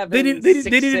 6'7". They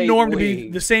needed Norm to be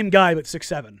the same guy, but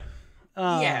 6'7".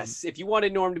 Yes, if you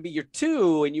wanted Norm to be your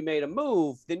 2 and you made a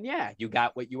move, then yeah, you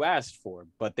got what you asked for.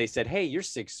 But they said, "Hey, you're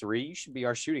 6'3", you should be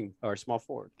our small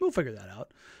forward." We'll figure that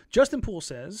out. Justin Poole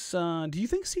says, "Do you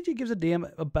think CJ gives a damn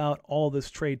about all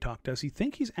this trade talk? Does he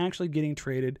think he's actually getting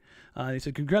traded?" He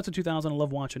said, "Congrats on 2000. I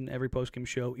love watching every postgame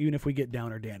show, even if we get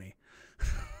Downer Danny."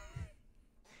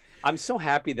 I'm so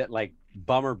happy that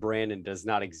Bummer Brandon does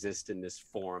not exist in this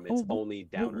forum. It's only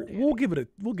Downer Danny. We'll give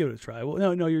it a try.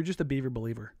 No, you're just a Beaver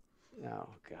believer. Oh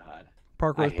God,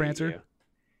 Park Rose Prancer.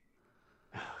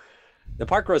 The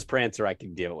Park Rose Prancer I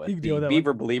can deal with. You can deal with that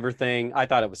Beaver Believer thing, I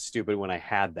thought it was stupid when I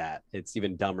had that. It's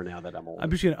even dumber now that I'm old.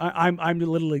 I'm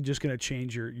literally just gonna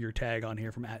change your tag on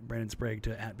here from @BrandonSprague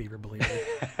to @Beaver Believer.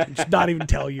 Just not even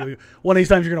tell you. One of these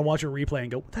times you're gonna watch a replay and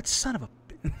go, "That son of a."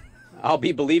 I'll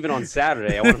be believing on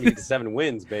Saturday. I want to get to 7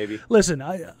 wins, baby. Listen,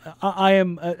 I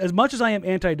am as much as I am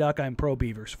anti-Duck, I'm pro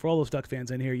Beavers. For all those Duck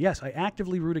fans in here, yes, I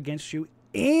actively root against you,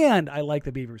 and I like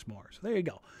the Beavers more. So there you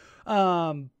go.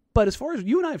 But as far as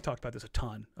you and I have talked about this a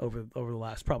ton over the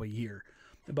last probably year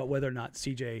about whether or not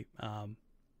CJ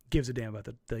gives a damn about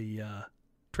the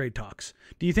trade talks.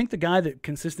 Do you think the guy that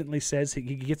consistently says he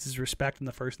gets his respect in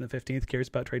the 1st and the 15th cares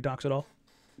about trade talks at all?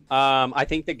 I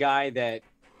think the guy that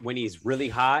when he's really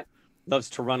hot loves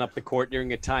to run up the court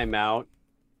during a timeout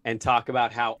and talk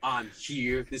about how I'm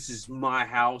here. This is my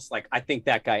house. Like, I think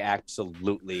that guy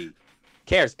absolutely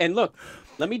cares. And look,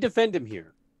 let me defend him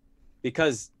here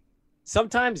because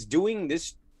sometimes doing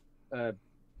this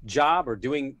job or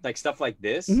doing like stuff like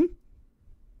this,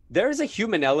 there's a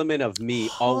human element of me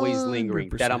always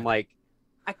lingering 100%. That I'm like,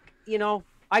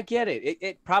 I get it.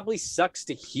 It probably sucks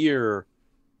to hear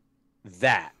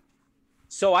that.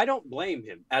 So I don't blame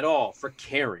him at all for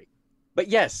caring. But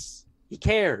yes, he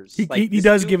cares. He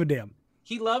does give a damn.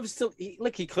 He loves to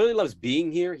he clearly loves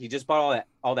being here. He just bought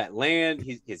all that land.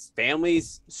 His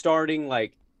family's starting.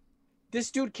 Like, this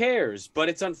dude cares, but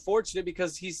it's unfortunate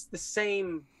because he's the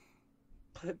same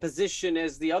position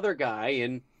as the other guy,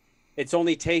 and it's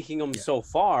only taking him so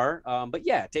far. But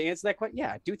yeah, to answer that question,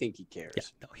 yeah, I do think he cares. Yeah,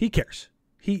 no, he cares.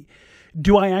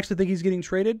 Do I actually think he's getting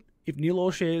traded? If Neil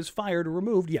O'Shea is fired or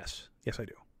removed, yes, I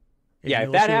do.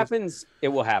 If that happens, it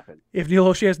will happen. If Neil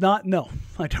O'Shea is not, no,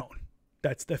 I don't.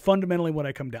 That's fundamentally what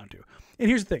I come down to. And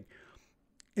here's the thing,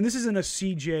 and this isn't a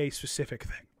CJ specific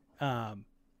thing.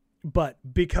 But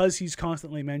because he's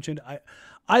constantly mentioned,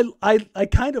 I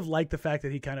kind of like the fact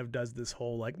that he kind of does this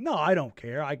whole like, no, I don't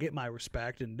care. I get my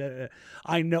respect. And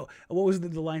I know, what was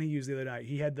the line he used the other night?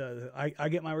 He had I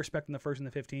get my respect in the 1st and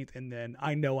the 15th, and then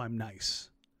I know I'm nice.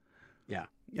 Yeah.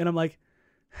 And I'm like,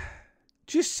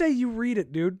 just say you read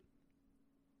it, dude.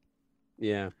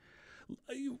 Yeah.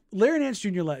 Larry Nance Jr.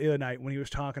 the other night when he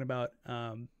was talking about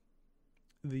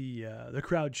the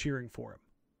crowd cheering for him,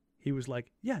 he was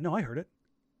like, yeah, no, I heard it.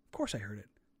 Of course I heard it.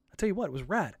 I'll tell you what, it was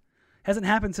rad. Hasn't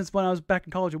happened since when I was back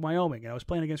in college in Wyoming and I was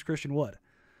playing against Christian Wood.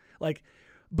 Like,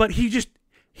 but he just,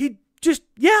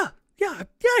 yeah,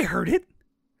 I heard it.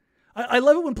 I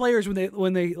love it when players,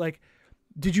 when they like,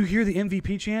 did you hear the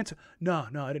MVP chants? No,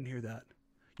 I didn't hear that.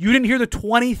 You didn't hear the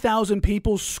 20,000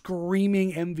 people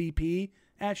screaming MVP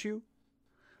at you?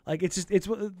 Like, it's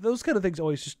those kind of things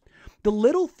always just, the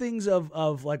little things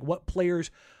of like what players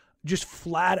just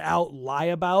flat out lie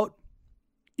about.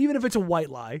 Even if it's a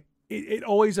white lie, it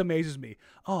always amazes me.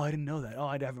 Oh, I didn't know that. Oh,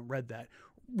 I haven't read that.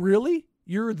 Really?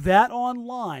 You're that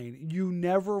online. You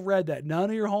never read that.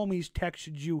 None of your homies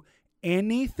texted you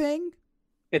anything?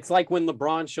 It's like when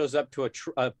LeBron shows up to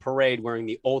a parade wearing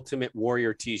the Ultimate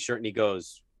Warrior t-shirt and he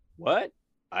goes, what?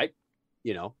 I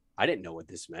didn't know what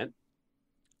this meant.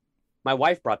 My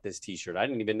wife brought this t-shirt. I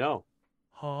didn't even know.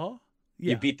 Huh?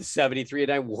 Yeah. You beat the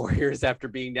 73-9 Warriors after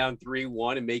being down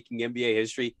 3-1 and making NBA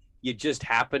history. You just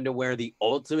happen to wear the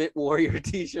Ultimate Warrior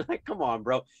t-shirt. Like, come on,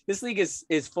 bro. This league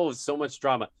is full of so much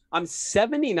drama. I'm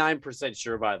 79%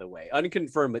 sure, by the way,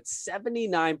 unconfirmed, but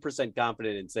 79%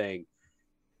 confident in saying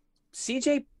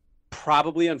CJ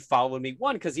probably unfollowed me.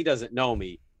 One, because he doesn't know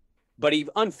me, but he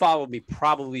unfollowed me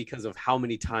probably because of how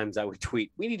many times I would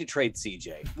tweet, we need to trade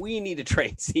CJ. We need to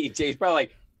trade CJ. He's probably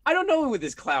like, I don't know who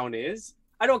this clown is.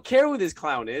 I don't care who this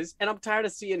clown is, and I'm tired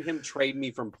of seeing him trade me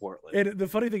from Portland. And the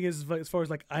funny thing is, as far as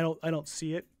like I don't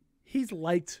see it, he's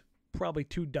liked probably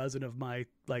 24 of my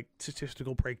like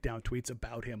statistical breakdown tweets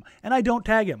about him, and I don't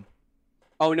tag him.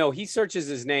 Oh no, he searches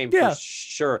his name for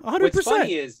sure. 100%. What's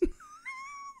funny is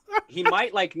he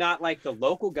might not like the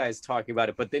local guys talking about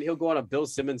it, but then he'll go on a Bill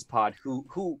Simmons pod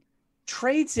who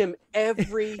trades him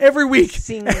every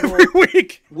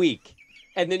week, week,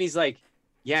 and then he's like,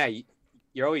 yeah.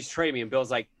 You're always trading me, and Bill's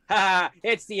like,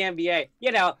 it's the NBA.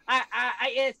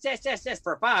 It's just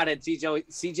for fun. And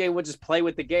CJ would just play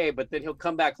with the game, but then he'll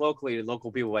come back locally, and local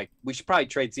people are like, we should probably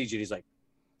trade CJ. And he's like,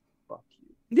 fuck you.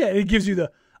 Yeah, it gives you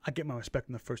I get my respect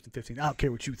in the 1st and 15th. I don't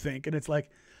care what you think. And it's like,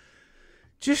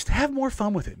 just have more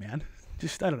fun with it, man.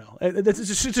 Just, I don't know.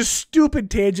 It's a stupid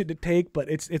tangent to take, but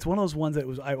it's one of those ones that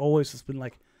I've always just been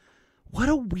like, what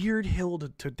a weird hill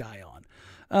to die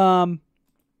on.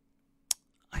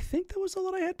 I think that was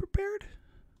all that I had prepared.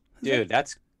 Dude,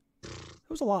 that's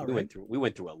was a lot, right? We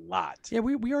went through a lot. Yeah,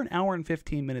 we are an hour and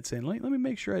 15 minutes in. Let me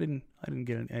make sure I didn't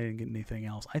get anything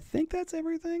else. I think that's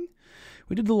everything.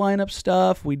 We did the lineup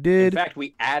stuff. We did. In fact,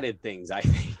 we added things, I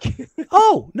think.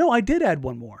 Oh, no, I did add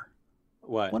one more.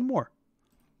 What? One more.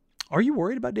 Are you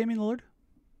worried about Damian Lillard?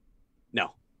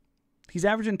 No. He's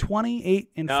averaging 28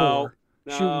 and 4.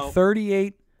 No. Shooting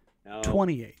 38, No.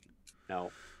 28.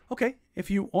 No. Okay, if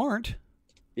you aren't,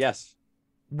 Yes.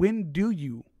 when do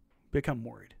you become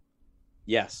worried?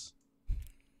 Yes.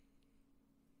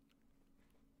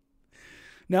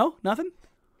 No? Nothing?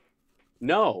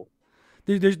 No.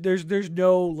 There's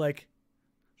no, like...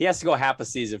 He has to go half a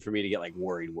season for me to get, like,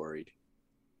 worried.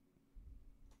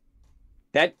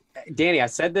 That, Danny, I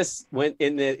said this when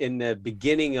in the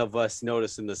beginning of us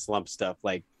noticing the slump stuff.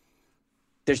 Like,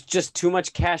 there's just too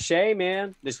much cachet,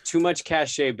 man. There's too much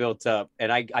cachet built up.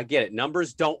 And I get it.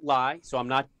 Numbers don't lie. So I'm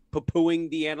not poo-pooing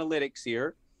the analytics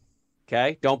here.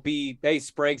 Okay? Don't be, hey,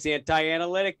 Sprague's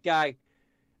anti-analytic guy.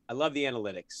 I love the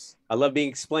analytics. I love being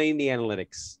explained the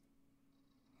analytics.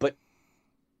 But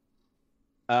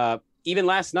even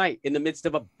last night, in the midst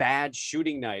of a bad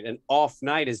shooting night, an off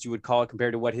night, as you would call it,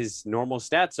 compared to what his normal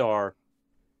stats are,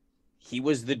 he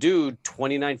was the dude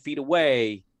 29 feet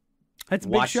away. That's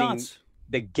big shots.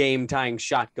 The game-tying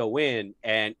shot go in.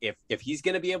 And if he's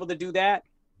going to be able to do that,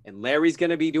 and Larry's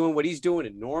going to be doing what he's doing,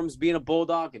 and Norm's being a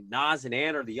Bulldog, and Nas and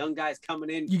Ant are the young guys coming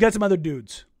in. You got some other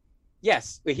dudes.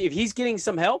 Yes. If he's getting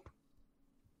some help,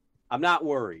 I'm not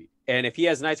worried. And if he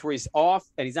has nights where he's off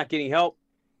and he's not getting help,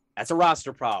 that's a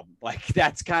roster problem. Like,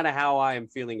 that's kind of how I am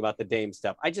feeling about the Dame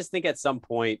stuff. I just think at some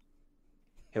point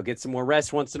he'll get some more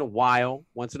rest once in a while,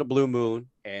 once in a blue moon.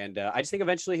 And I just think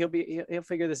eventually he'll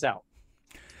figure this out.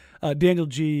 Daniel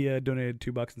G donated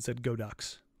 $2 and said, "Go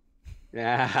Ducks."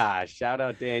 Yeah, shout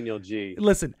out Daniel G.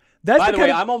 Listen, that's by the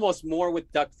way, I'm almost more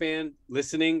with Duck fan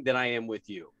listening than I am with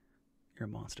you. You're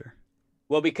a monster.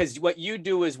 Well, because what you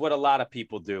do is what a lot of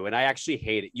people do, and I actually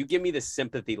hate it. You give me the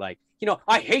sympathy, like, you know,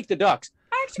 I hate the Ducks.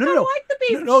 I actually don't like the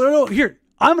Beavers. No. Here,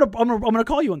 I'm gonna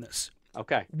call you on this.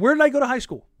 Okay. Where did I go to high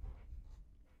school?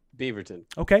 Beaverton.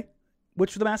 Okay.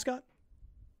 Which was the mascot?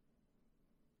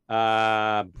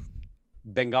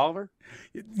 Bengaliver?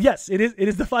 Yes, it is. It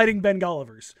is the Fighting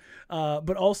Bengalivers,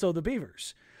 but also the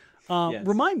Beavers. Yes.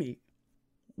 Remind me,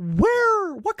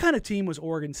 what kind of team was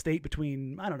Oregon State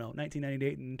between, I don't know,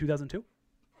 1998 and 2002?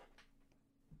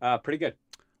 Pretty good.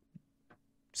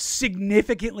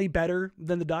 Significantly better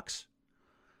than the Ducks?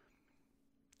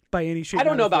 By any shape? I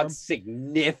don't know about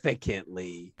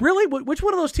significantly. Really? Which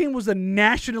one of those teams was the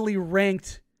nationally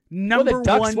ranked number one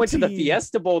team? The Ducks went to the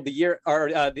Fiesta Bowl the year,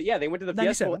 they went to the 97.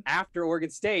 Fiesta Bowl after Oregon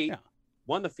State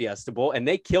won the Fiesta Bowl, and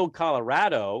they killed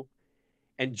Colorado.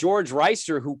 And George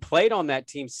Reister, who played on that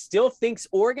team, still thinks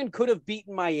Oregon could have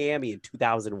beaten Miami in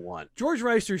 2001. George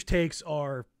Reister's takes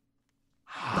are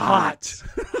hot.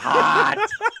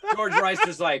 George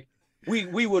Reister's like,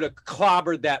 we would have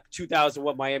clobbered that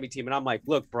 2001 Miami team. And I'm like,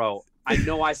 look, bro, I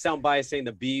know I sound biased saying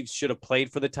the Beavs should have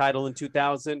played for the title in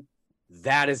 2000.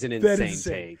 That is an insane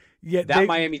take. Yeah, that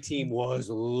Miami team was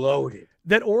loaded.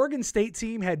 That Oregon State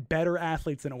team had better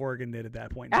athletes than Oregon did at that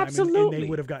point. Absolutely. And they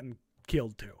would have gotten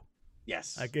killed too.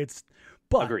 Yes.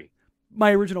 But agree.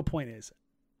 My original point is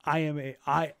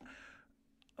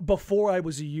before I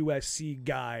was a USC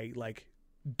guy, like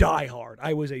diehard,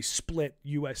 I was a split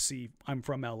USC. I'm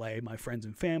from LA. My friends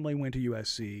and family went to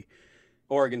USC.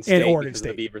 Oregon State. And Oregon because State.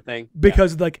 Of the Beaver thing.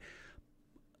 Because like,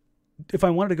 if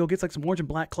I wanted to go get like some orange and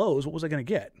black clothes, what was I going to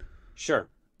get? Sure.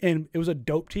 And it was a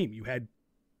dope team. You had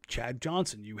Chad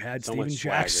Johnson, you had Steven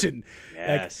Jackson,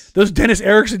 yes. Like, those Dennis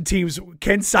Erickson teams,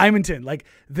 Ken Simonton, like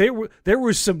there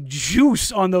was some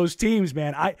juice on those teams,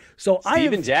 man.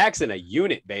 Steven Jackson, a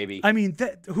unit, baby. I mean,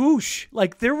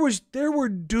 like there were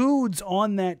dudes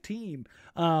on that team.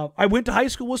 I went to high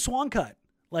school with Swancut,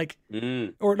 like,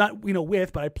 or not,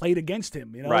 but I played against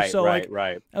him, Right, so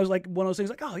right. I was like one of those things,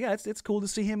 like, oh yeah, it's cool to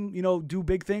see him, do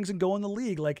big things and go in the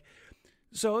league, like.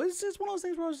 So it's one of those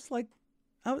things where I was just like,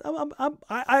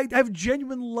 I have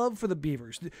genuine love for the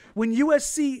Beavers. When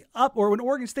when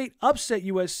Oregon State upset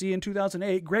USC in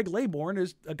 2008, Greg Laybourne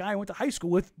is a guy I went to high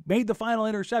school with, made the final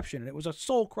interception, and it was a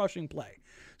soul-crushing play.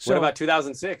 So, what about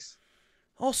 2006?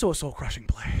 Also a soul-crushing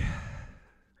play.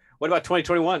 What about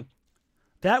 2021?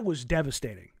 That was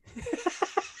devastating.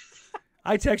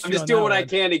 I texted you. I'm just doing what I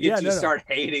can to get you to start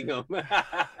hating them.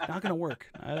 Not gonna work.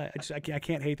 I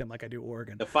can't hate them like I do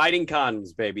Oregon. The fighting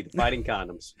condoms, baby. The fighting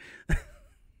condoms.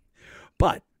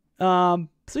 But so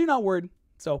you're not worried.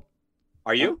 So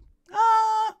are you?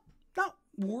 Not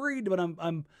worried, but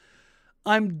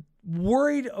I'm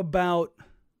worried about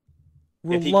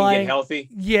if he can get healthy.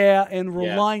 Yeah, and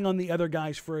relying on the other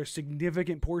guys for a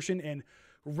significant portion and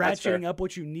ratcheting up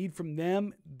what you need from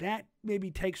them, that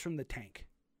maybe takes from the tank.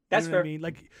 That's fair. I mean,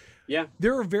 like, yeah,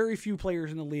 there are very few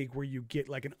players in the league where you get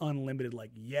like an unlimited,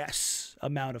 like,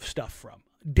 amount of stuff from.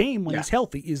 Dame, when he's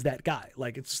healthy, is that guy.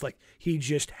 Like, it's just like he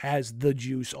just has the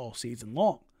juice all season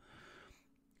long.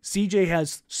 CJ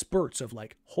has spurts of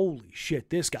like, holy shit,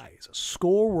 this guy is a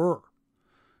scorer.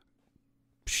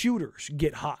 Shooters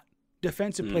get hot.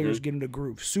 Defensive players get into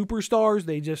groove. Superstars,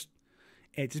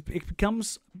 it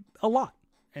becomes a lot.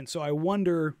 And so I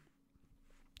wonder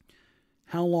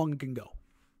how long it can go.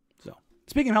 So,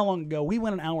 speaking of how long it can go, we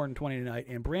went an hour and 20 tonight,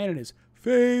 and Brandon is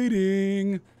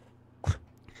fading.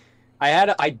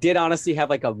 I did honestly have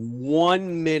like a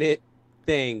 1 minute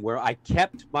thing where I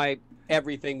kept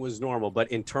everything was normal,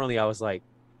 but internally I was like,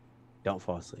 don't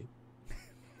fall asleep.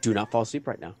 Do not fall asleep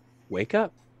right now. Wake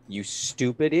up. You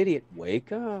stupid idiot.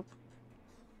 Wake up.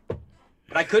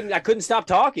 But I couldn't stop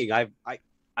talking. I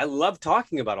love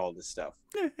talking about all this stuff.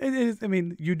 Yeah, it is. I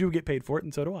mean, you do get paid for it,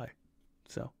 and so do I.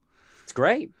 So it's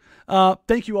great.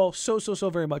 Thank you all so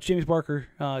very much. James Barker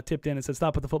tipped in and said,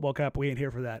 "Stop with the football cap. We ain't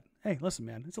here for that." Hey, listen,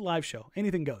 man, it's a live show.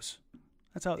 Anything goes.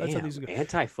 That's how these go.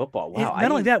 Anti-football. Wow. And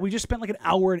not only that, we just spent like an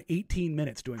hour and 18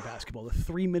 minutes doing basketball. The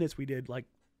 3 minutes we did, like,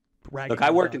 ragging. Look,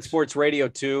 I worked in sports radio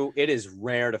too. It is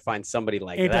rare to find somebody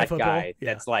like that guy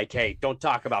that's like, hey, don't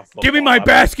talk about football. Give me my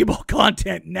basketball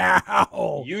content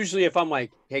now. Usually if I'm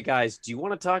like, hey guys, do you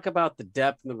want to talk about the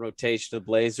depth and the rotation of the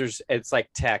Blazers? It's like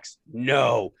text.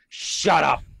 No, shut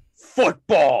up.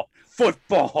 Football.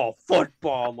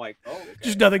 I'm like, oh, okay.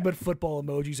 Just nothing but football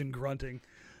emojis and grunting.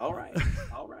 All right.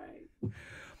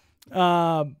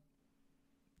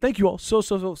 Thank you all so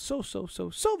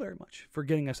very much for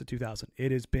getting us to 2,000.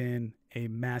 It has been a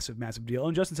massive deal.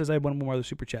 And Justin says I have one more other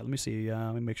super chat. Let me see.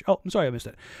 Let me make sure. Oh, I'm sorry, I missed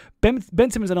it. Ben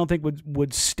Simmons, I don't think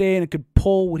would stay, and it could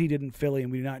pull what he did in Philly,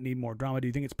 and we do not need more drama. Do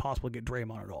you think it's possible to get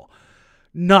Draymond at all?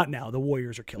 Not now. The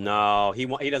Warriors are killing. No, he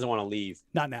doesn't want to leave.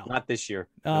 Not now. Not this year.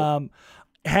 Nope.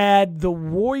 Had the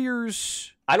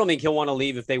Warriors, I don't think he'll want to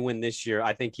leave if they win this year.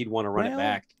 I think he'd want to run it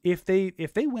back. If they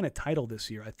win a title this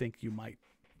year, I think you might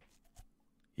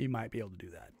be able to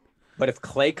do that. But if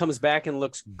Clay comes back and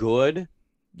looks good,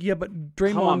 yeah, but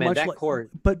Draymond, come on, man, that core.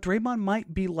 But Draymond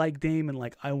might be like Dame, and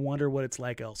like I wonder what it's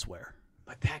like elsewhere.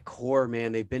 But that core,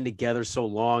 man, they've been together so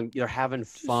long. They're having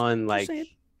fun. I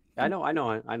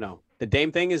know. The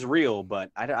Dame thing is real,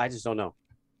 but I just don't know.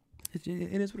 It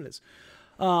is what it is.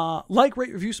 Like,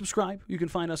 rate, review, subscribe. You can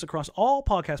find us across all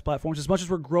podcast platforms. As much as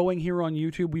we're growing here on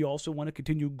YouTube, we also want to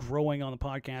continue growing on the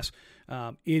podcast.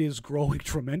 It is growing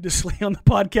tremendously on the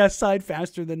podcast side,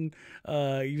 faster than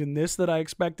even this that I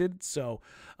expected. So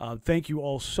thank you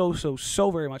all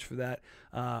so very much for that.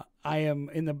 I am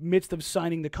in the midst of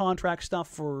signing the contract stuff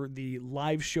for the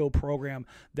live show program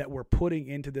that we're putting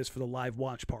into this for the live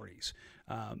watch parties.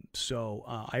 So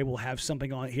I will have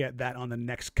something on that on the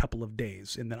next couple of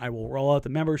days, and then I will roll out the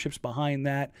memberships behind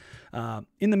that.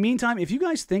 In the meantime, if you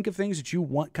guys think of things that you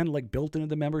want kind of like built into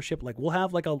the membership, like we'll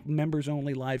have like a members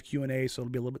only live Q&A, so it'll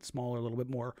be a little bit smaller, a little bit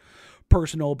more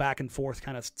personal, back and forth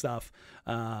kind of stuff.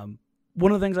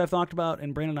 One of the things I've talked about,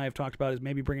 and Brandon and I have talked about, is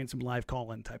maybe bringing some live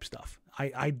call-in type stuff.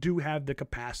 I do have the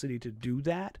capacity to do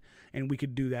that, and we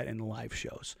could do that in the live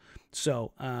shows.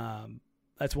 So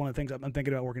that's one of the things I'm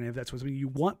thinking about working in. If that's what you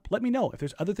want, let me know. If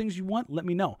there's other things you want, let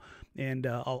me know. And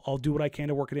I'll do what I can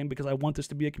to work it in, because I want this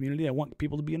to be a community. I want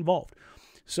people to be involved.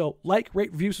 So like,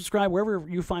 rate, review, subscribe, wherever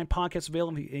you find podcasts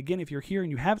available. Again, if you're here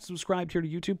and you haven't subscribed here to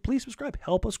YouTube, please subscribe.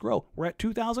 Help us grow. We're at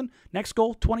 2,000. Next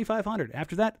goal, 2,500.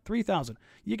 After that, 3,000.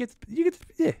 You get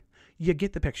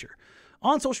the picture.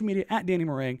 On social media, at Danny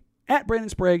Meringue, at Brandon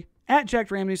Sprague, at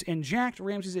Jack Ramses, and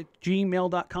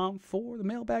jackramses@gmail.com for the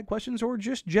mailbag questions or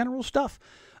just general stuff.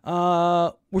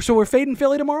 We're fading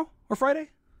Philly tomorrow or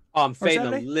Friday? Oh, I'm fading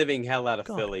the living hell out of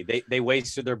Philly. They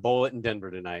wasted their bullet in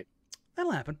Denver tonight.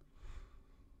 That'll happen.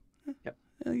 Yep.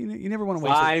 You never want to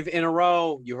waste 5 in a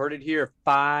row. You heard it here.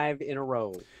 5 in a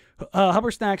row.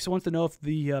 Hubbard Snacks wants to know if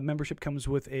the membership comes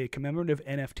with a commemorative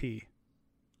NFT.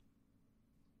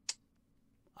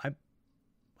 I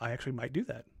actually might do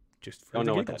that. Just for don't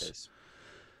know giggles.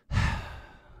 What that is.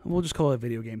 We'll just call it a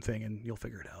video game thing, and you'll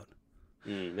figure it out.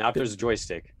 Now, if there's a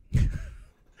joystick.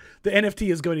 The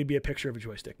NFT is going to be a picture of a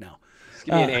joystick now. Just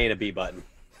give me an A and a B button.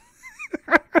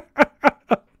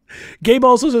 Gabe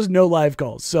also says no live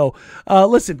calls. So,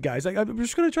 listen, guys, I'm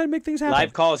just going to try to make things happen.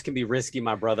 Live calls can be risky,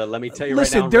 my brother. Let me tell you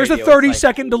listen, right now. Listen, there's a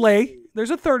 30-second delay.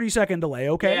 There's a 30-second delay,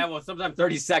 okay? Yeah, well, sometimes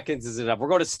 30 seconds is enough. We're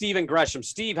going to Stephen Gresham.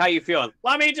 Steve, how you feeling?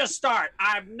 Let me just start.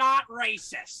 I'm not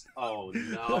racist. Oh,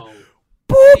 no.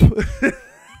 Boop!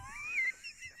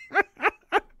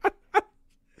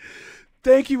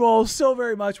 Thank you all so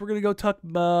very much. We're going to go tuck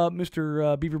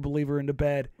Mr. Beaver Believer into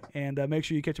bed, and make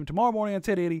sure you catch him tomorrow morning on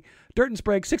 1080. Dirt and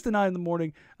Sprague, 6 to 9 in the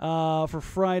morning for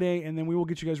Friday, and then we will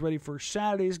get you guys ready for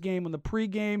Saturday's game on the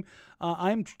pregame.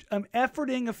 I'm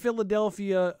efforting a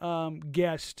Philadelphia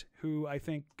guest who I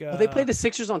think... they play the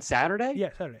Sixers on Saturday?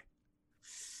 Yeah, Saturday.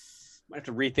 I have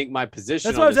to rethink my position.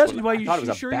 That's why I was asking you why I thought it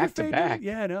was a back-to-back.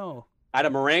 Yeah, no. I had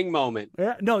a meringue moment.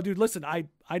 Yeah, no, dude, listen, I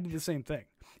did the same thing.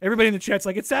 Everybody in the chat's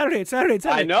like, it's Saturday, it's Saturday, it's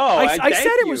Saturday. I know. I said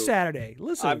it was Saturday.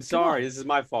 Listen, I'm sorry. This is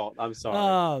my fault. I'm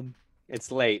sorry.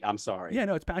 It's late. I'm sorry. Yeah,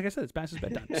 no, it's like I said, it's past his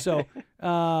bedtime. So,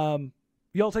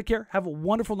 y'all take care. Have a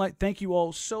wonderful night. Thank you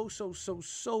all so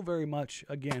very much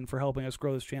again for helping us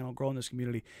grow this channel, growing this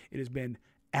community. It has been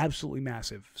absolutely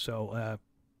massive. So,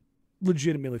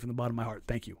 legitimately from the bottom of my heart,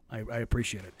 thank you. I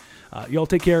appreciate it. Y'all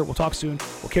take care. We'll talk soon.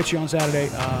 We'll catch you on Saturday.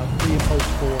 Pre and post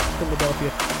for Philadelphia.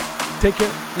 Take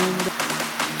care. And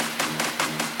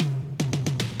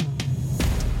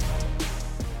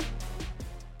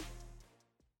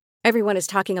everyone is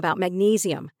talking about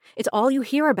magnesium. It's all you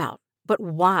hear about. But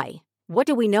why? What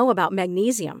do we know about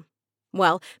magnesium?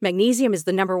 Well, magnesium is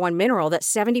the #1 mineral that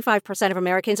 75% of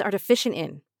Americans are deficient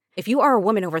in. If you are a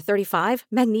woman over 35,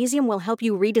 magnesium will help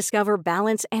you rediscover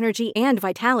balance, energy, and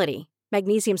vitality.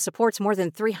 Magnesium supports more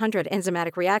than 300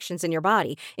 enzymatic reactions in your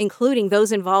body, including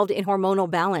those involved in hormonal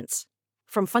balance.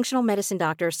 From functional medicine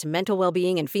doctors to mental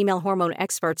well-being and female hormone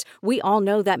experts, we all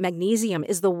know that magnesium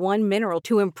is the one mineral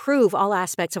to improve all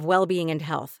aspects of well-being and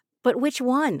health. But which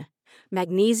one?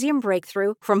 Magnesium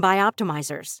Breakthrough from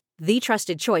Bioptimizers, the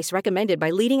trusted choice recommended by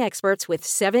leading experts with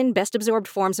 7 best-absorbed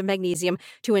forms of magnesium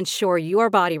to ensure your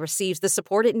body receives the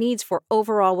support it needs for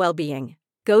overall well-being.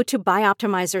 Go to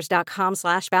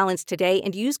bioptimizers.com/balance today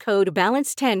and use code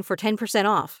BALANCE10 for 10%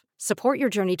 off. Support your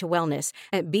journey to wellness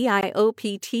at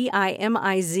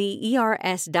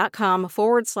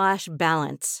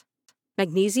bioptimizers.com/balance.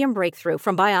 Magnesium Breakthrough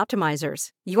from Bioptimizers,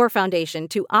 your foundation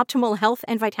to optimal health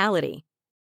and vitality.